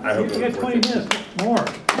 You got 20 minutes more.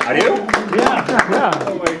 I do? Yeah.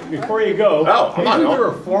 Oh, wait, before you go, isn't there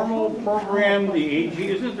a formal program,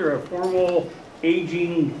 isn't there a formal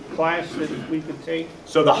aging class that we could take?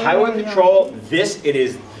 So the Highway Patrol,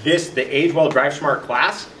 the Age Well Drive Smart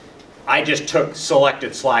class, I just took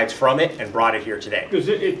selected slides from it and brought it here today. Because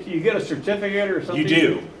you get a certificate or something? You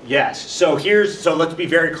do, yes. So let's be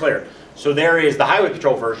very clear. So there is the Highway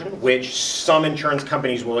Patrol version, which some insurance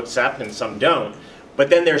companies will accept and some don't. But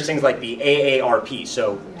then there's things like the AARP.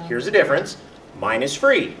 So here's the difference. Mine is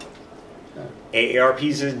free.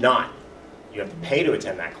 AARP's is not. You have to pay to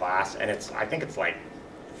attend that class, and I think it's like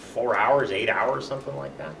 4 hours, 8 hours, something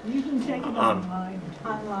like that. You can take it online.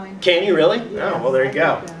 Can you really? Yeah, oh, well, there you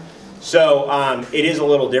go. So it is a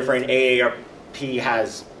little different. AARP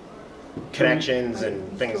has connections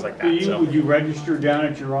and things like that. Would you register down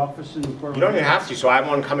at your office in Port? You don't even have to. So I have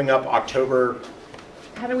one coming up October.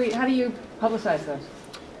 How do you publicize those?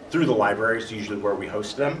 Through the libraries, usually where we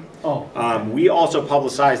host them. Oh. Okay. We also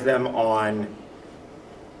publicize them on.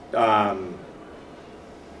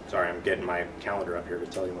 Sorry, I'm getting my calendar up here to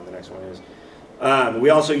tell you when the next one is. We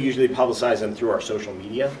also usually publicize them through our social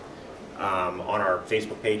media, on our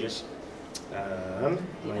Facebook pages. How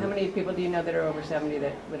many people do you know that are over 70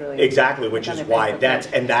 that literally... Exactly, which is why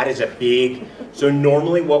that is a big... So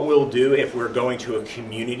normally what we'll do if we're going to a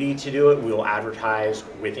community to do it, we'll advertise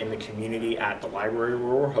within the community at the library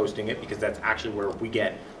where we're hosting it, because that's actually where we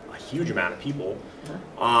get a huge amount of people.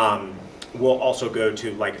 We'll also go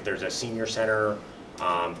to, like, if there's a senior center,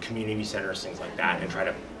 community centers, things like that, and try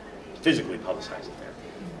to physically publicize it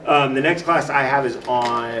there. The next class I have is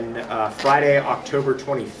on Friday, October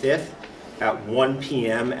 25th at 1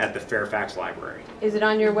 p.m. at the Fairfax Library. Is it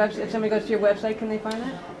on your website? If somebody goes to your website, can they find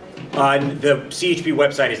that? The CHP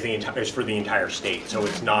website is for the entire state, so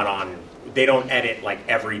it's not on. They don't edit like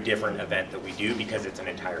every different event that we do because it's an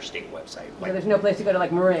entire state website. Like, so there's no place to go to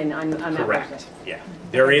like Marin on that website? Correct. Yeah,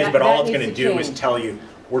 there is, but all it's going to do is tell you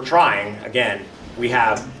we're trying. Again, we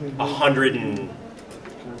have 100 and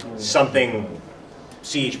something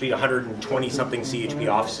CHP, 120 something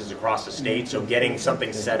CHP offices across the state, so getting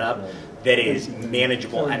something set up that is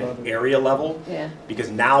manageable at an area level. Yeah. Because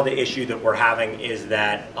now the issue that we're having is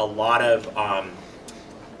that a lot of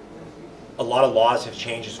laws have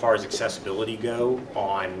changed as far as accessibility go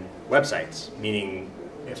on websites, meaning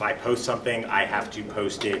if I post something, I have to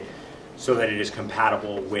post it so that it is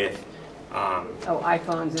compatible with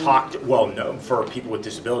iPhones. Well, no, for people with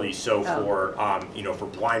disabilities. So for for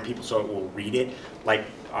blind people, so it will read it. Like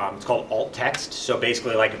it's called alt text. So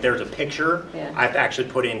basically, like if there's a picture, I have to actually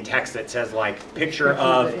put in text that says like picture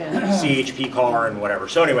of CHP car and whatever.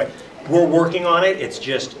 So anyway, we're working on it. It's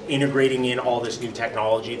just integrating in all this new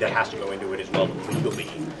technology that has to go into it as well legally.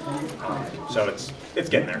 So it's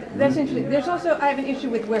getting there. That's interesting. There's also, I have an issue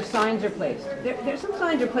with where signs are placed. There's some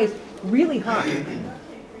signs are placed really high.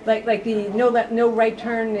 Like the no right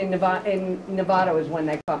turn in Nevada was one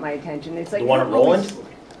that caught my attention. It's like the one at Roland?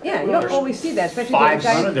 Yeah, you don't always see that,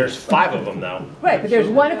 especially there's 5 of them though. Right, but there's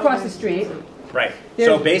one across the street. Right.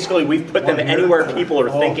 So basically, we've put them anywhere people are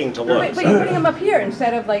thinking to look. But you're putting them up here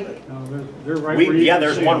instead of like. They're right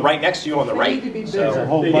there's one right next to you on the right. They need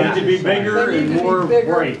to be bigger and more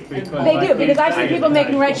bright. They do, because I see people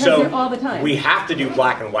making right turns here all the time. We have to do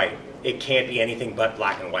black and white. It can't be anything but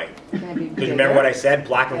black and white. Because remember what I said?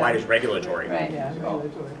 Black and white is regulatory. Right.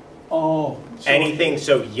 Anything,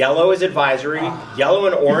 so yellow is advisory, yellow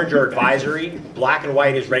and orange are advisory, black and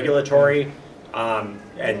white is regulatory,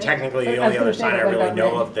 and technically the only other sign I really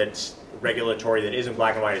know of that's regulatory that isn't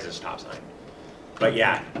black and white is a stop sign. But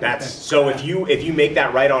yeah, that's, so if you make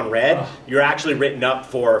that right on red, you're actually written up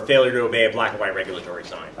for failure to obey a black and white regulatory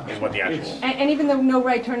sign, is what the actual. And even the no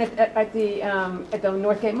right turn at the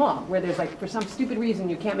Northgate Mall, where there's like, for some stupid reason,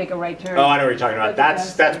 you can't make a right turn. Oh, I know what you're talking about.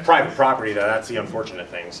 That's private property though, that's the unfortunate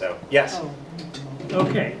thing, so, yes.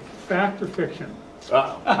 Okay, fact or fiction?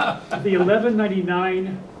 Uh-oh. The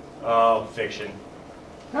 1199. Oh, fiction.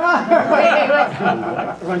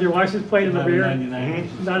 On your license plate in the rear?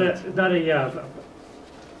 Not a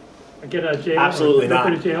get out of jail? Absolutely not.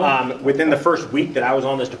 not. Jail? Within the first week that I was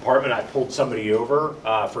on this department, I pulled somebody over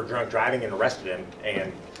for drunk driving and arrested him.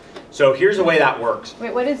 And so here's the way that works.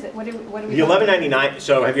 Wait, what is it? What are we The 1199,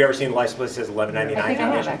 so have you ever seen the license plate that says 1199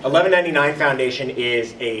 Foundation? 1199 Foundation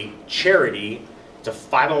is a charity. It's a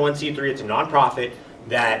 501c3, it's a nonprofit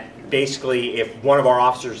that basically if one of our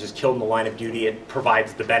officers is killed in the line of duty, it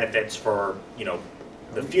provides the benefits for,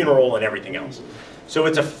 the funeral and everything else. So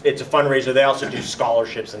it's a fundraiser. They also do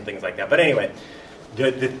scholarships and things like that. But anyway,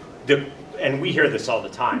 and we hear this all the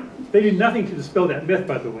time. They do nothing to dispel that myth,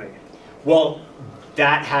 by the way. Well,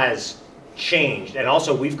 that has changed. And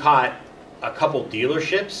also we've caught a couple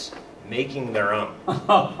dealerships making their own.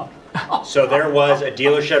 So there was a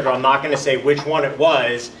dealership, I'm not going to say which one it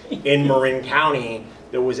was, in Marin County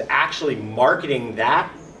that was actually marketing that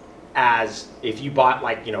as if you bought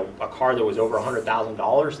like, a car that was over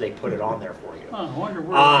 $100,000, they put it on there for you. I wonder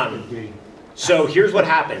where that would be. So here's what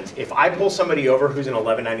happens. If I pull somebody over who's an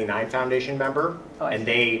 1199 Foundation member and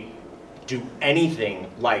they do anything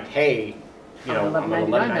like, hey, I'm an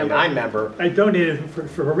 1199 member. I donated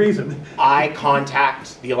for a reason. I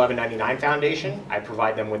contact the 1199 Foundation. I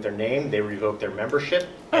provide them with their name. They revoke their membership,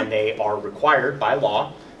 and they are required by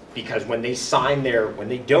law, because when they when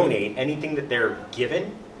they donate anything that they're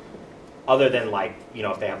given, other than like,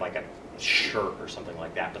 if they have like a shirt or something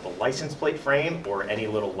like that, but the license plate frame or any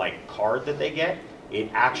little like card that they get,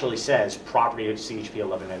 it actually says property of CHP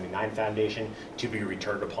 1199 Foundation to be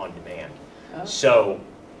returned upon demand. So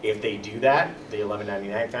if they do that, the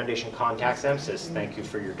 1199 Foundation contacts them, says thank you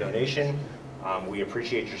for your donation. We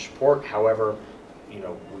appreciate your support. However, we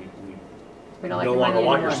no longer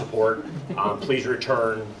want your support. Please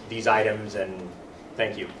return these items and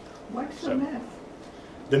thank you. What's the myth?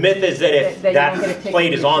 The myth is that if that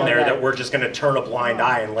plate is on there, that. that we're just going to turn a blind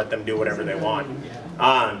eye and let them do whatever they want.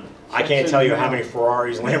 I can't tell you how many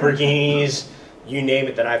Ferraris, Lamborghinis, you name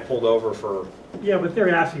it, that I've pulled over for. Yeah, but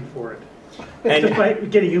they're asking for it. It's just like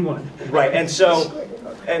getting you one. Right, and so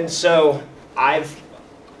I've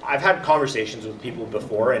had conversations with people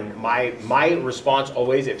before, and my response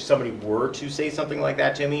always, if somebody were to say something like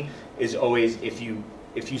that to me, is always, if you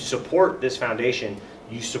support this foundation,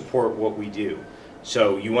 you support what we do.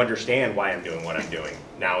 So you understand why I'm doing what I'm doing.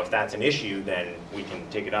 Now, if that's an issue, then we can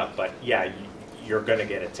take it up. But yeah, you're going to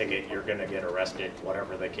get a ticket, you're going to get arrested,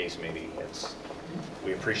 whatever the case may be.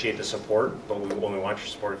 We appreciate the support, but we only want your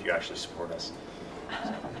support if you actually support us.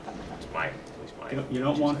 So, that's at least my. You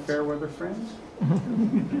don't want fair weather friends?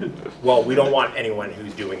 Well, we don't want anyone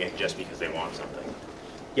who's doing it just because they want something.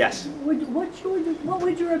 Yes? What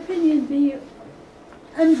would your opinion be?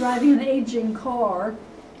 I'm driving an aging car,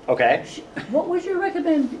 Okay. What would your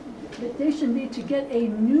recommendation be to get a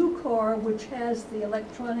new car which has the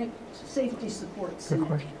electronic safety supports? Good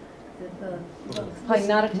question. Probably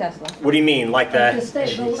not a Tesla. What do you mean, like The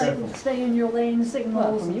the? stay in your lane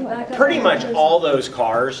signals. Backup Pretty much cameras. all those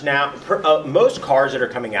cars now, most cars that are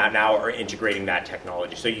coming out now are integrating that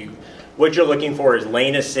technology. So what you're looking for is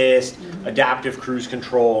lane assist, adaptive cruise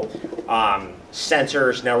control,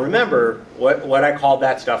 sensors. Now remember what I called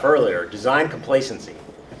that stuff earlier, design complacency.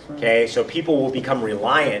 Okay, so people will become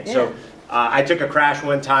reliant. Yeah. So I took a crash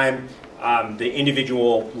one time, the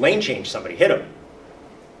individual lane change, somebody hit him.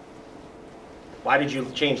 Why did you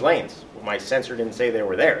change lanes? Well, my sensor didn't say they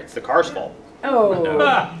were there. It's the car's fault. Oh.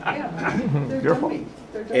 Your fault.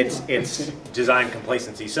 It's design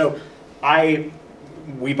complacency. So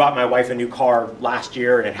we bought my wife a new car last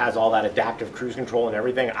year, and it has all that adaptive cruise control and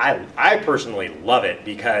everything. I personally love it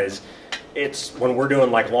because it's when we're doing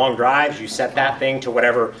like long drives, you set that thing to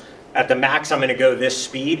whatever. At the max, I'm going to go this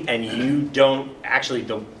speed, and you don't actually.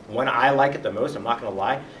 The one I like it the most, I'm not going to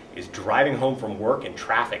lie, is driving home from work in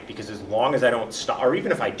traffic, because as long as I don't stop, or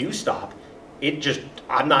even if I do stop,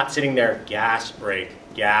 I'm not sitting there, gas, brake,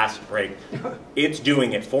 it's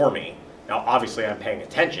doing it for me. Now, obviously I'm paying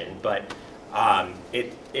attention, but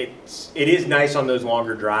it is nice on those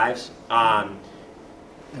longer drives.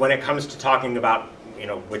 When it comes to talking about,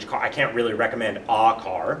 which car, I can't really recommend a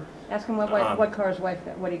car. Ask him what car his wife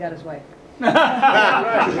got, what he got his wife.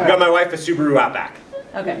 I got my wife a Subaru Outback.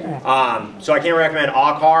 Okay. So I can't recommend a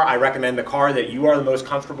car. I recommend the car that you are the most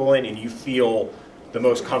comfortable in and you feel the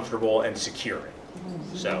most comfortable and secure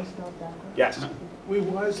in. So, yes. We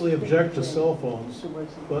wisely object to cell phones,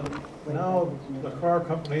 but now the car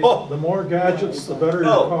companies, the more gadgets, the better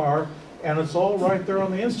your car, and it's all right there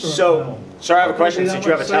on the instrument panel. So I have a question since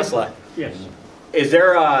you have a Tesla. Yes. Is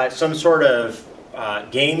there some sort of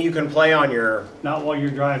game you can play on your... Not while you're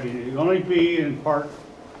driving. It'll only be in park.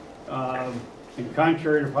 And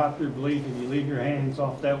contrary to popular belief, if you leave your hands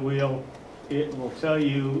off that wheel, it will tell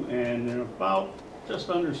you, and in about just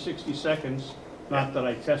under 60 seconds, not that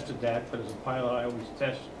I tested that, but as a pilot I always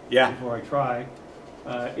test before I try,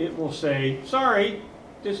 it will say, sorry,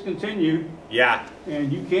 discontinued. Yeah.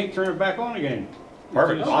 And you can't turn it back on again.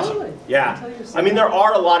 Perfect. Awesome. Really? Yeah. I mean, there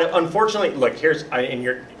are a lot of, unfortunately, look,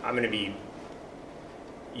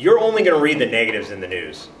 you're only going to read the negatives in the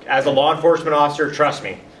news. As a law enforcement officer, trust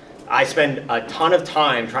me, I spend a ton of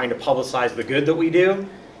time trying to publicize the good that we do,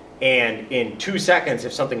 and in 2 seconds,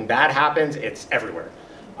 if something bad happens, it's everywhere.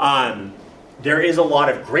 There is a lot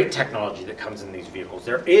of great technology that comes in these vehicles.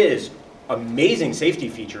 There is amazing safety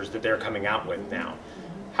features that they're coming out with now.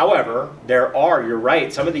 However, you're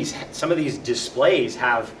right, some of these displays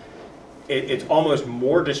have, it's almost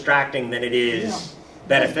more distracting than it is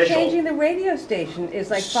beneficial. Changing the radio station is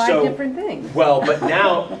like 5 different things. Well,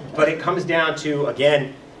 but it comes down to,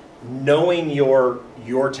 again, knowing your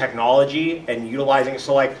technology and utilizing it.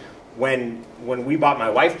 So like when we bought my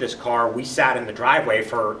wife this car, we sat in the driveway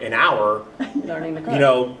for an hour, learning the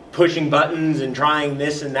car. Pushing buttons and trying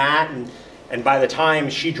this and that, and by the time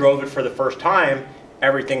she drove it for the first time,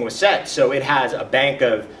 everything was set. So it has a bank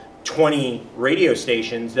of 20 radio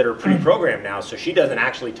stations that are pre-programmed now, so she doesn't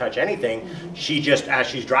actually touch anything. She just, as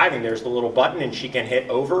she's driving, there's the little button and she can hit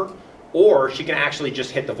over, or she can actually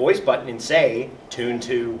just hit the voice button and say, tune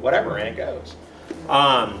to whatever, and it goes.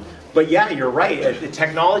 But yeah, you're right. The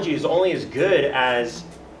technology is only as good as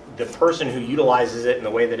the person who utilizes it in the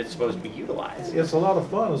way that it's supposed to be utilized. It's a lot of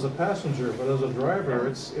fun as a passenger, but as a driver,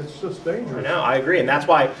 it's just dangerous. I know, I agree, and that's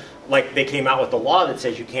why, like, they came out with the law that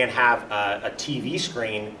says you can't have a TV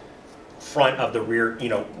screen front of the rear,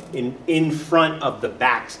 in front of the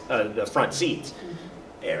backs, the front seats.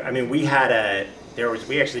 I mean, we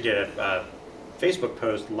actually did a Facebook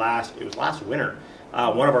post last winter.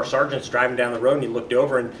 One of our sergeants driving down the road, and he looked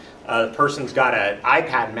over, and the person's got an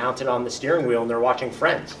iPad mounted on the steering wheel, and they're watching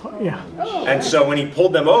Friends. Yeah. And so when he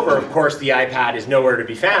pulled them over, of course, the iPad is nowhere to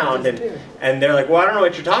be found, and they're like, "Well, I don't know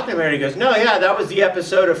what you're talking about." And he goes, "No, yeah, that was the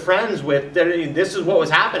episode of Friends with this is what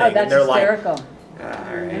was happening." Oh, that's and they're hysterical. Like,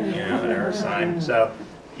 all right, whatever, sign. So,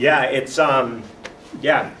 yeah, it's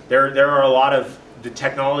there are a lot of, the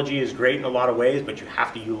technology is great in a lot of ways, but you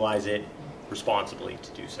have to utilize it responsibly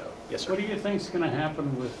to do so. Yes, sir. What do you think is going to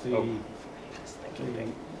happen with the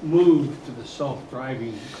move to the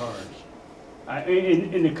self-driving cars?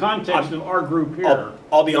 In the context of our group here.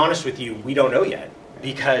 I'll be honest with you, we don't know yet,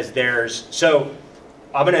 because I'll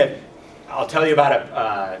tell you about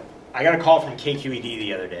I got a call from KQED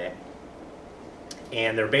the other day,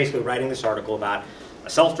 and they're basically writing this article about a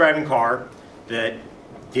self-driving car that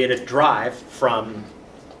did a drive from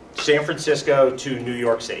San Francisco to New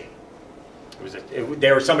York City.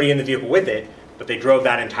 There was somebody in the vehicle with it, but they drove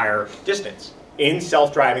that entire distance in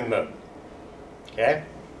self-driving mode. Okay?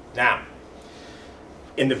 Now,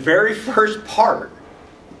 in the very first part,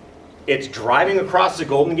 it's driving across the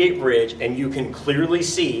Golden Gate Bridge, and you can clearly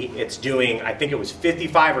see it's doing, I think it was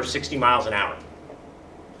 55 or 60 miles an hour.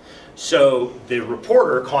 So the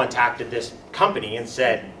reporter contacted this company and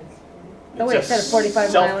said, oh wait, it said a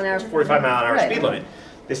 45 mile an hour. 45 mile an hour speed limit.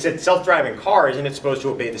 They said self-driving car, isn't it supposed to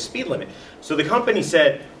obey the speed limit? So the company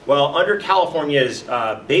said, well, under California's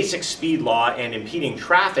basic speed law and impeding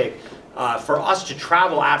traffic, for us to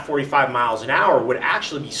travel at 45 miles an hour would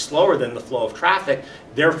actually be slower than the flow of traffic.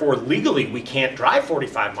 Therefore, legally, we can't drive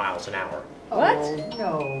 45 miles an hour. What?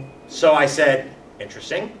 No. So I said,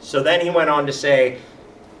 interesting. So then he went on to say,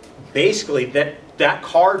 basically, that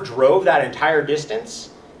car drove that entire distance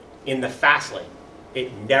in the fast lane.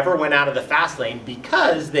 It never went out of the fast lane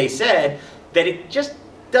because they said that it just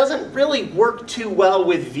doesn't really work too well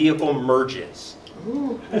with vehicle merges.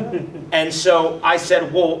 And so I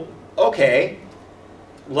said, well, okay,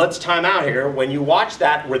 let's time out here. When you watch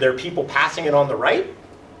that, were there people passing it on the right?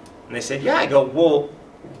 And they said, yeah. I go, well,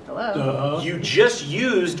 hello. You just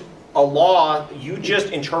used a law, you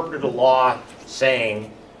just interpreted a law saying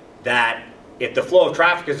that if the flow of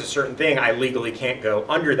traffic is a certain thing, I legally can't go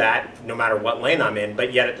under that no matter what lane I'm in.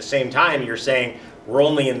 But yet at the same time, you're saying we're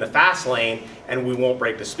only in the fast lane and we won't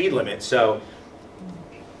break the speed limit. So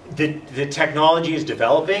the technology is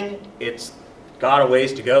developing. It's got a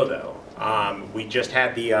ways to go though. We just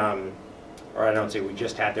had the, or I don't say we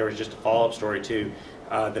just had, there was just a follow-up story to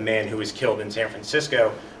the man who was killed in San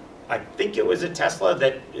Francisco. I think it was a Tesla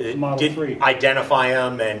that didn't identify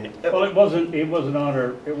him, and well, it wasn't on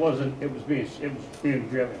her. It was being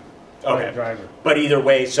driven by a driver. But either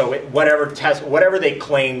way, so whatever they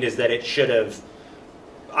claimed is that it should have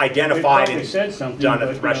identified and said something, done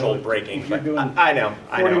a threshold braking. But I know.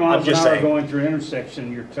 40 miles I'm just an hour saying. Going through an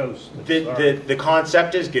intersection, you're toast. The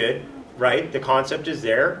concept is good, right? The concept is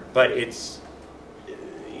there, but it's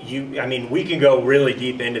I mean, we can go really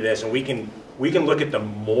deep into this, and we can look at the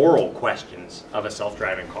moral questions of a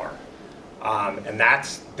self-driving car. And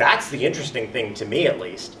that's the interesting thing to me, at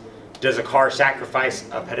least. Does a car sacrifice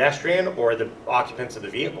a pedestrian or the occupants of the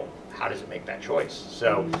vehicle? How does it make that choice?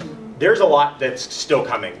 So there's a lot that's still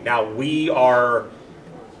coming. Now,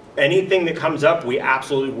 anything that comes up, we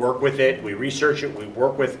absolutely work with it. We research it. We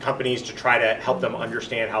work with companies to try to help them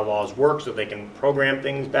understand how laws work so they can program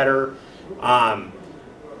things better.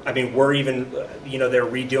 I mean, we're even, they're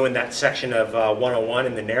redoing that section of 101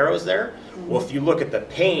 in the Narrows there. Well, if you look at the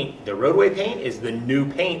paint, the roadway paint is the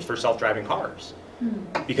new paint for self-driving cars.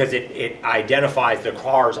 Because it identifies, the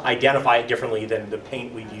cars identify it differently than the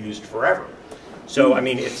paint we've used forever. So, I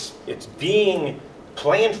mean, it's being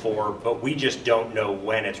planned for, but we just don't know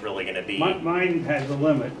when it's really going to be. Mine has a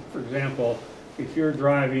limit. For example, if you're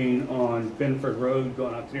driving on Benford Road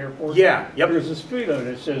going out to the airport, there's a speed limit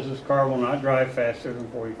that says this car will not drive faster than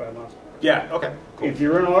 45 miles per hour. Yeah, okay. Cool. If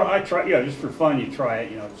you're in just for fun, you try it,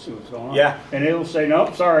 to see what's going on. Yeah. And it'll say,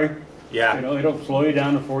 nope, sorry. Yeah. It'll slow you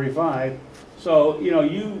down to 45. So,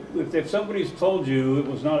 if somebody's told you it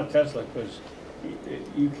was not a Tesla, because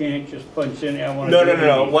you can't just punch in, I want to do 80.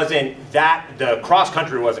 No, it wasn't that, the cross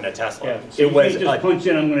country wasn't a Tesla. Yeah, so it was just punch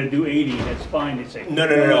in, I'm going to do 80, that's fine, they say.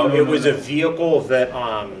 No, it was a vehicle that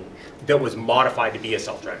was modified to be a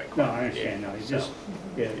self-driving car. No, I understand now,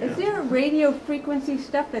 Is there a radio frequency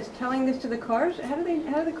stuff that's telling this to the cars? How do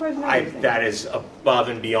the cars know these things? That is above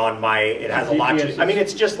and beyond it has a lot to, I mean,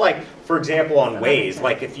 it's just like, for example, on Waze,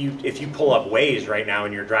 like if you pull up Waze right now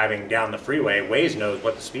and you're driving down the freeway, Waze knows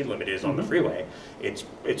what the speed limit is on the freeway. It's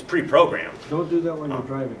pre-programmed. Don't do that when you're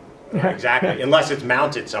driving. Exactly, unless it's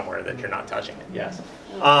mounted somewhere that you're not touching it, yes.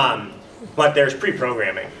 But there's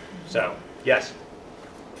pre-programming, so, yes.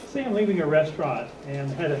 Say I'm leaving a restaurant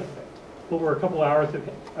and had over a couple hours,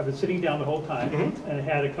 I've been sitting down the whole time and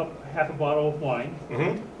had half a bottle of wine.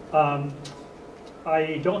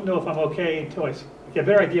 I don't know if I'm okay until I get a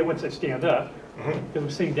better idea once I stand up, because I'm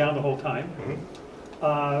sitting down the whole time.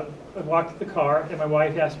 I walked to the car and my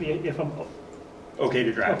wife asked me if I'm okay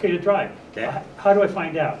to drive. Okay to drive. Okay. How do I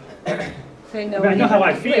find out? Say no. I know how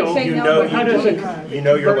I feel. How does it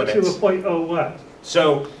your limits. To a point, what?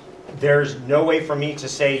 So there's no way for me to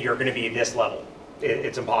say you're going to be this level.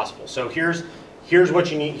 It's impossible. So here's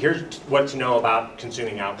what you need. Here's what to know about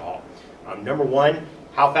consuming alcohol. Number one,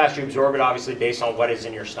 how fast you absorb it, obviously based on what is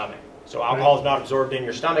in your stomach. So alcohol is not absorbed in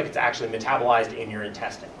your stomach; it's actually metabolized in your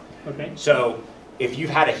intestine. Okay. So if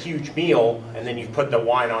you've had a huge meal and then you've put the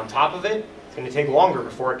wine on top of it, it's going to take longer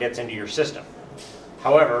before it gets into your system.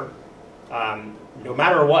 However, no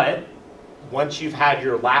matter what, once you've had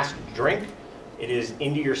your last drink, It is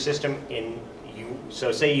into your system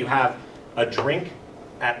so say you have a drink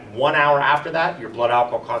at 1 hour after that, your blood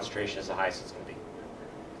alcohol concentration is the highest it's going to be.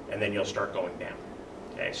 And then you'll start going down.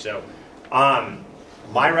 Okay, so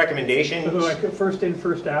my recommendation... So like first in,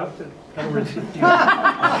 first out? In other words,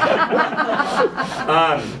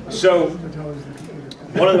 so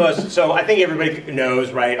one of the most, so I think everybody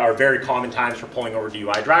knows, right, our very common times for pulling over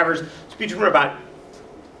DUI drivers is between about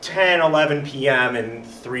 10, 11 p.m. and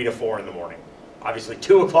 3 to 4 in the morning. Obviously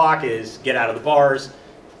 2 o'clock is get out of the bars,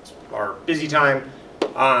 it's our busy time.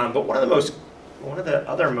 But one of the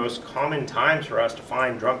other most common times for us to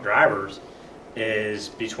find drunk drivers is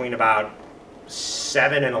between about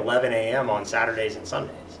 7 and 11 a.m. on Saturdays and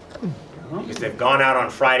Sundays. Because they've gone out on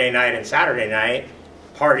Friday night and Saturday night,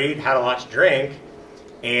 partied, had a lot to drink,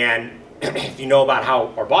 and if you know about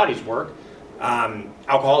how our bodies work,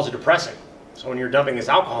 alcohol is a depressant. So when you're dumping this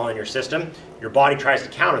alcohol in your system, your body tries to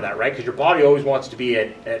counter that, right? Because your body always wants to be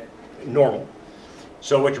at normal.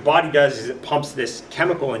 So what your body does is it pumps this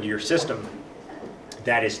chemical into your system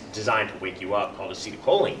that is designed to wake you up, called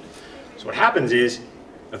acetylcholine. So what happens is,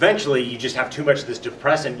 eventually you just have too much of this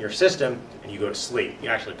depressant in your system and you go to sleep. You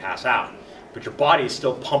actually pass out. But your body is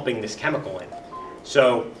still pumping this chemical in.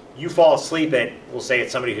 So you fall asleep at, we'll say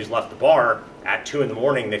it's somebody who's left the bar at 2 in the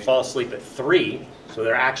morning, they fall asleep at 3, so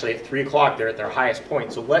they're actually at 3 o'clock, they're at their highest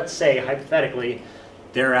point. So let's say, hypothetically,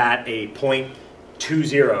 they're at a .20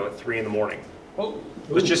 at 3 in the morning.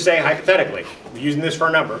 Let's just say, hypothetically, we're using this for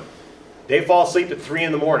a number. They fall asleep at 3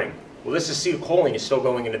 in the morning. Well, this acetylcholine is still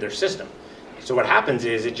going into their system. So what happens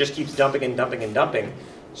is it just keeps dumping and dumping and dumping.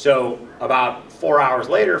 So about 4 hours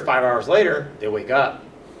later, 5 hours later, they wake up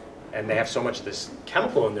and they have so much of this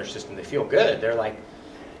chemical in their system, they feel good. They're like,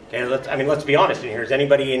 okay, let's be honest in here. Has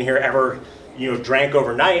anybody in here ever, drank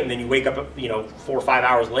overnight and then you wake up, 4 or 5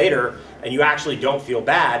 hours later and you actually don't feel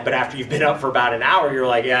bad, but after you've been up for about an hour, you're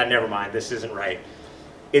like, yeah, never mind, this isn't right.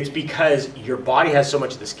 It's because your body has so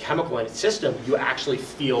much of this chemical in its system, you actually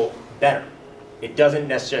feel better. It doesn't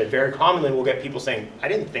necessarily, very commonly we'll get people saying, I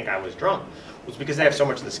didn't think I was drunk. It's because they have so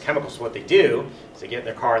much of this chemical, so what they do is they get in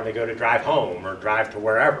their car and they go to drive home or drive to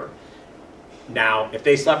wherever. Now, if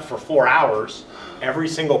they slept for 4 hours, every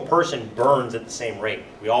single person burns at the same rate.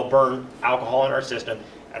 We all burn alcohol in our system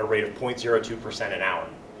at a rate of 0.02% an hour.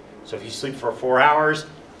 So if you sleep for 4 hours,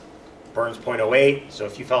 burns 0.08. So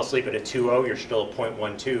if you fell asleep at a 2.0, you're still at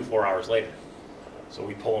 0.12 4 hours later. So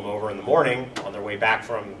we pull them over in the morning on their way back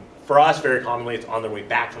from, for us, very commonly, it's on their way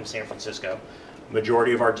back from San Francisco.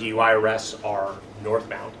 Majority of our DUI arrests are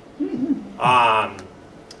northbound.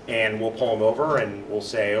 And we'll pull them over and we'll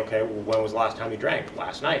say, okay, well, when was the last time you drank?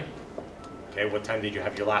 Last night. Okay, what time did you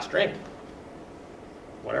have your last drink?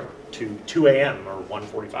 Whatever, 2 a.m. or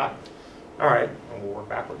 1:45. All right, and we'll work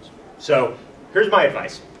backwards. So here's my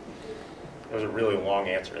advice. That was a really long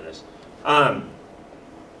answer to this.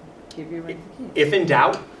 Give your wife the keys. If in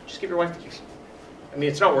doubt, just give your wife the keys. I mean,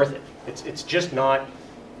 it's not worth it. It's just not.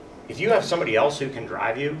 If you have somebody else who can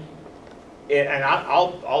drive you, and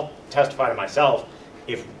I'll testify to myself,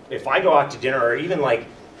 if I go out to dinner, or even like,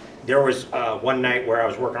 there was one night where I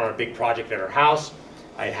was working on a big project at our house,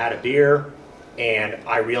 I had a beer, and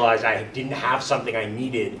I realized I didn't have something I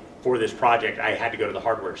needed for this project. I had to go to the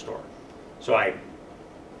hardware store. So I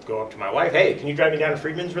go up to my wife, hey, can you drive me down to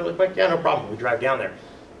Friedman's really quick? Yeah, no problem, we drive down there.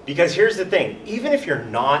 Because here's the thing, even if you're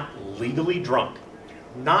not legally drunk,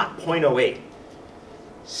 not 0.08,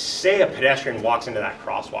 say a pedestrian walks into that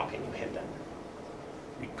crosswalk and you hit them.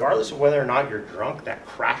 Regardless of whether or not you're drunk, that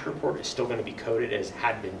crash report is still going to be coded as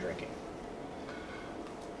had been drinking.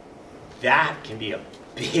 That can be a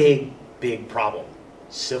big, big problem.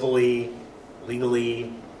 Civilly,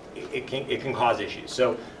 legally, it can cause issues.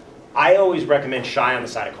 So I always recommend shy on the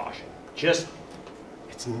side of caution. Just,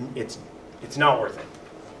 it's not worth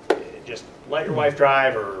it. Just let your wife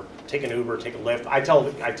drive or take an Uber, take a Lyft. I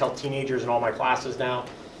tell teenagers in all my classes now,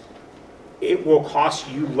 it will cost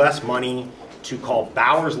you less money to call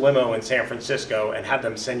Bowers Limo in San Francisco and have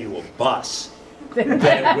them send you a bus than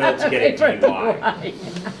it will to get a DUI.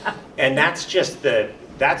 And that's just the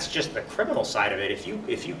criminal side of it. If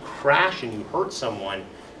you crash and you hurt someone,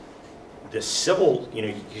 the civil,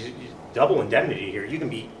 double indemnity here. You can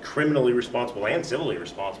be criminally responsible and civilly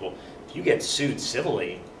responsible. If you get sued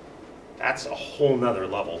civilly, that's a whole nother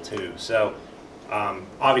level too. So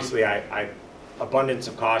obviously, I abundance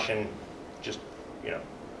of caution. Just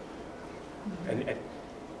and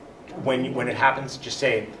when it happens, just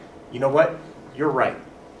say, you know what, you're right.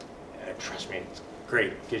 Trust me, it's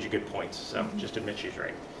great. Gives you good points. So just admit she's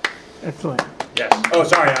right. Excellent. Yes. Oh,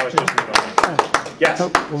 sorry, I was just going. Yes.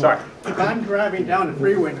 Sorry. If I'm driving down the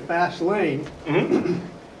freeway in the fast lane,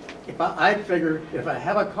 I figure if I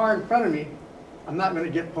have a car in front of me, I'm not going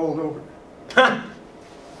to get pulled over.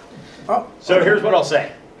 Oh, so here's what I'll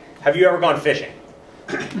say. Have you ever gone fishing?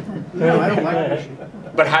 No, I don't like fishing.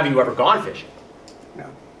 But have you ever gone fishing? No.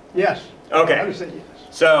 Yes. Okay. I would say yes.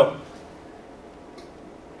 So,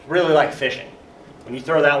 really like fishing. When you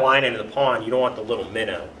throw that line into the pond, you don't want the little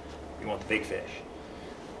minnow. You want the big fish.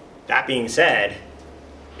 That being said,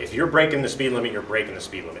 if you're breaking the speed limit, you're breaking the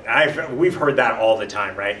speed limit. We've heard that all the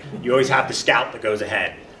time, right? You always have the scout that goes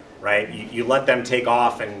ahead, right? You let them take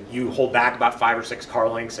off and you hold back about 5 or 6 car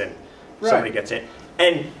lengths and somebody gets it.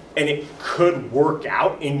 And it could work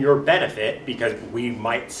out in your benefit because we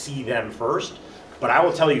might see them first. But I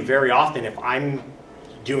will tell you very often, if I'm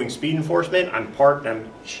doing speed enforcement, I'm parked and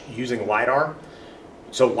I'm using LiDAR.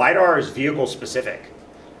 So LiDAR is vehicle specific.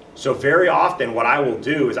 So very often what I will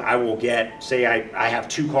do is I will get, say I have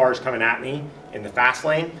 2 cars coming at me in the fast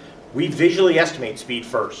lane. We visually estimate speed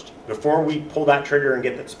first before we pull that trigger and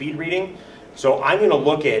get that speed reading. So I'm going to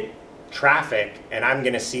look at traffic and I'm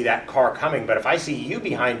going to see that car coming. But if I see you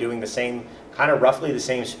behind doing the same, kind of roughly the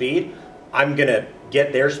same speed, I'm going to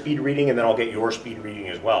get their speed reading and then I'll get your speed reading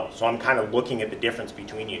as well. So I'm kind of looking at the difference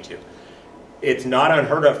between you two. It's not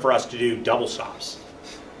unheard of for us to do double stops.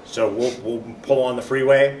 So we'll pull on the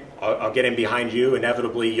freeway, I'll get in behind you,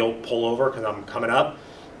 inevitably you'll pull over because I'm coming up,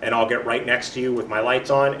 and I'll get right next to you with my lights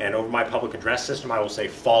on, and over my public address system I will say,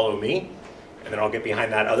 follow me, and then I'll get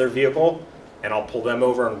behind that other vehicle, and I'll pull them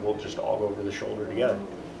over, and we'll just all go over the shoulder together.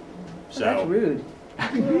 So that's rude.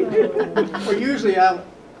 Well, usually I'm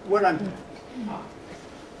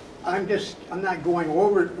not going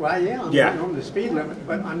over, well, yeah, I'm going over the speed limit,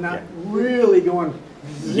 but I'm not really going.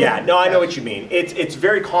 Yeah, no, I know what you mean. It's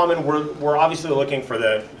very common. We're obviously looking for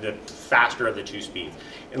the faster of the 2 speeds,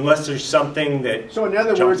 unless there's something that So in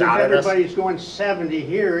other jumps words, if out at us, everybody's going 70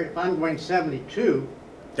 here, if I'm going 72,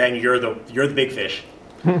 then you're the big fish.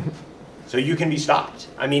 So you can be stopped.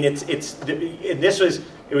 I mean, it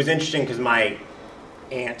was interesting because my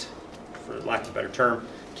aunt, for lack of a better term,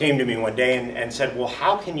 came to me one day and said, well,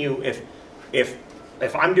 how can you,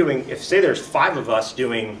 if I'm doing, if say there's 5 of us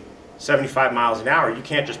doing 75 miles an hour, you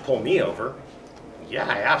can't just pull me over. Yeah,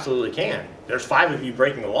 I absolutely can. There's 5 of you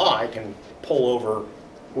breaking the law, I can pull over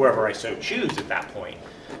whoever I so choose at that point.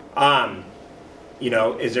 You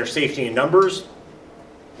know, is there safety in numbers?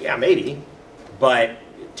 Yeah, maybe. But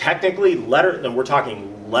technically, then we're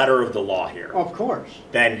talking letter of the law here. Of course.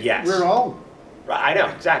 Then yes. We're all. I know,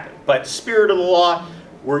 exactly. But spirit of the law,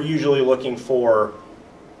 we're usually looking for,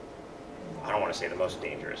 I don't want to say the most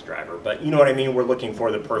dangerous driver, but you know what I mean? We're looking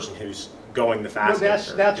for the person who's going the fastest.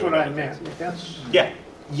 Well, that's what I meant. Yeah.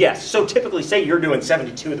 Yes. So typically, say you're doing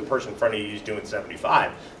 72, the person in front of you is doing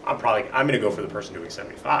 75. I'm going to go for the person doing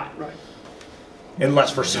 75. Right.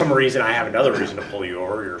 Unless for some reason I have another reason to pull you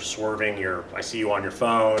over, you're swerving, I see you on your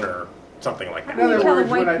phone or something like that. In other words,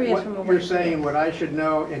 what you're saying, what I should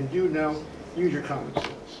know and do know, use your common sense.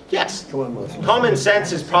 Yes. Common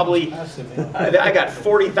sense is probably, I got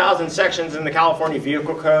 40,000 sections in the California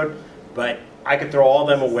Vehicle Code, but I could throw all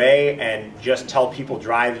them away and just tell people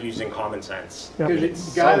drive using common sense.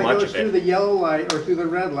 Because the guy that goes through the yellow light or through the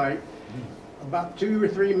red light, about 2 or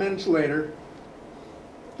 3 minutes later,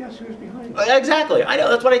 guess who's behind you? Exactly. I know.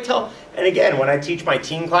 That's what I tell. And again, when I teach my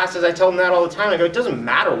teen classes, I tell them that all the time. I go, it doesn't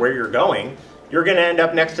matter where you're going. You're going to end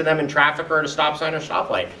up next to them in traffic or at a stop sign or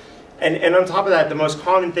stoplight. And on top of that, the most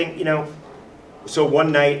common thing, you know, so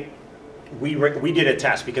one night we did a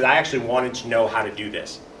test because I actually wanted to know how to do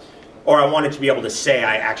this. Or I wanted to be able to say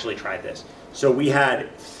I actually tried this. So we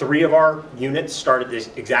had 3 of our units start at this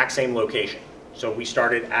exact same location. So we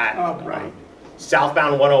started at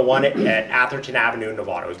southbound 101 at Atherton Avenue in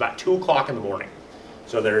Nevada. It was about 2 o'clock in the morning.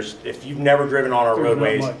 So if you've never driven on our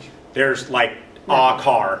roadways, there's like a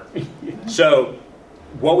car. So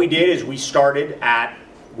what we did is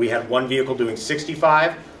we had 1 vehicle doing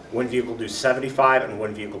 65, 1 vehicle do 75, and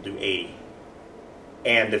 1 vehicle do 80.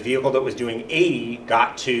 And the vehicle that was doing 80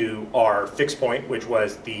 got to our fixed point, which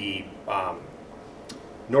was the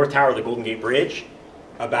North Tower of the Golden Gate Bridge,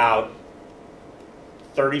 about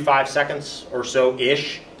 35 seconds or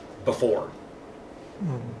so-ish before.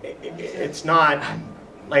 It's not,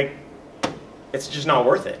 like, it's just not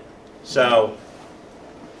worth it. So,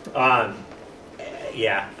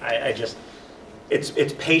 yeah, I just,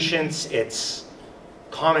 it's patience, it's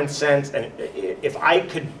common sense, and if I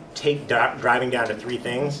could take driving down to 3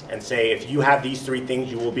 things and say, if you have these 3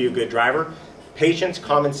 things, you will be a good driver: patience,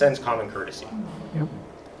 common sense, common courtesy. Yep.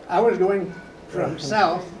 I was going from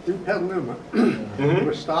south through Petaluma. It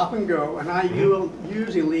was stop and go, and I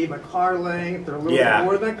usually leave a car length or a little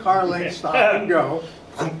more than a car length, stop and go.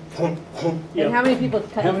 And how many people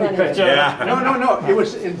cut in front of you? Yeah. No, it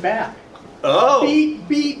was in back. Oh. Beep,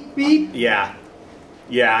 beep, beep. Yeah.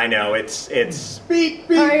 Yeah, I know. It's. Beep,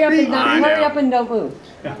 beep, Hurry up beep. and don't move.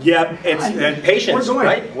 Yep. It's and patience, We're going.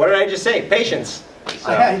 right? What did I just say? Patience. So.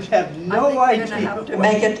 I have no I think idea. we're gonna have to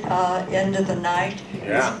make it into the night.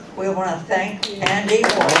 Yeah. We want to thank Andy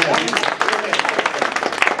for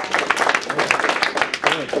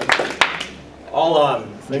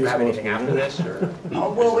do you have anything after this? Or?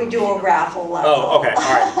 will we do a raffle? Oh, okay,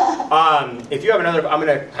 all right. If you have another, I'm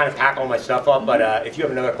going to kind of pack all my stuff up, but if you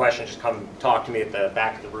have another question, just come talk to me at the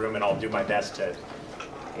back of the room, and I'll do my best to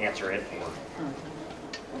answer it.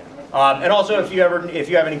 And also, if you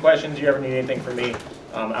have any questions, you ever need anything from me,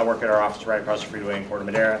 I work at our office right across the freeway in Puerto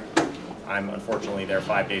Madera. I'm unfortunately there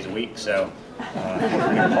 5 days a week, so feel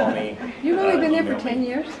free to call me. You've only been there for email 10 me.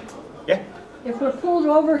 years? Yeah. If we're pulled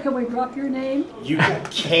over, can we drop your name? You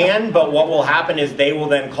can, but what will happen is they will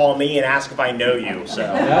then call me and ask if I know you. So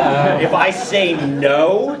if I say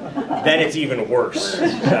no, then it's even worse. So.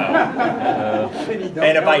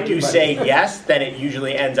 And if I do say yes, then it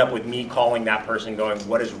usually ends up with me calling that person going,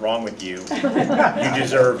 "What is wrong with you? You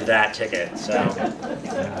deserved that ticket." So.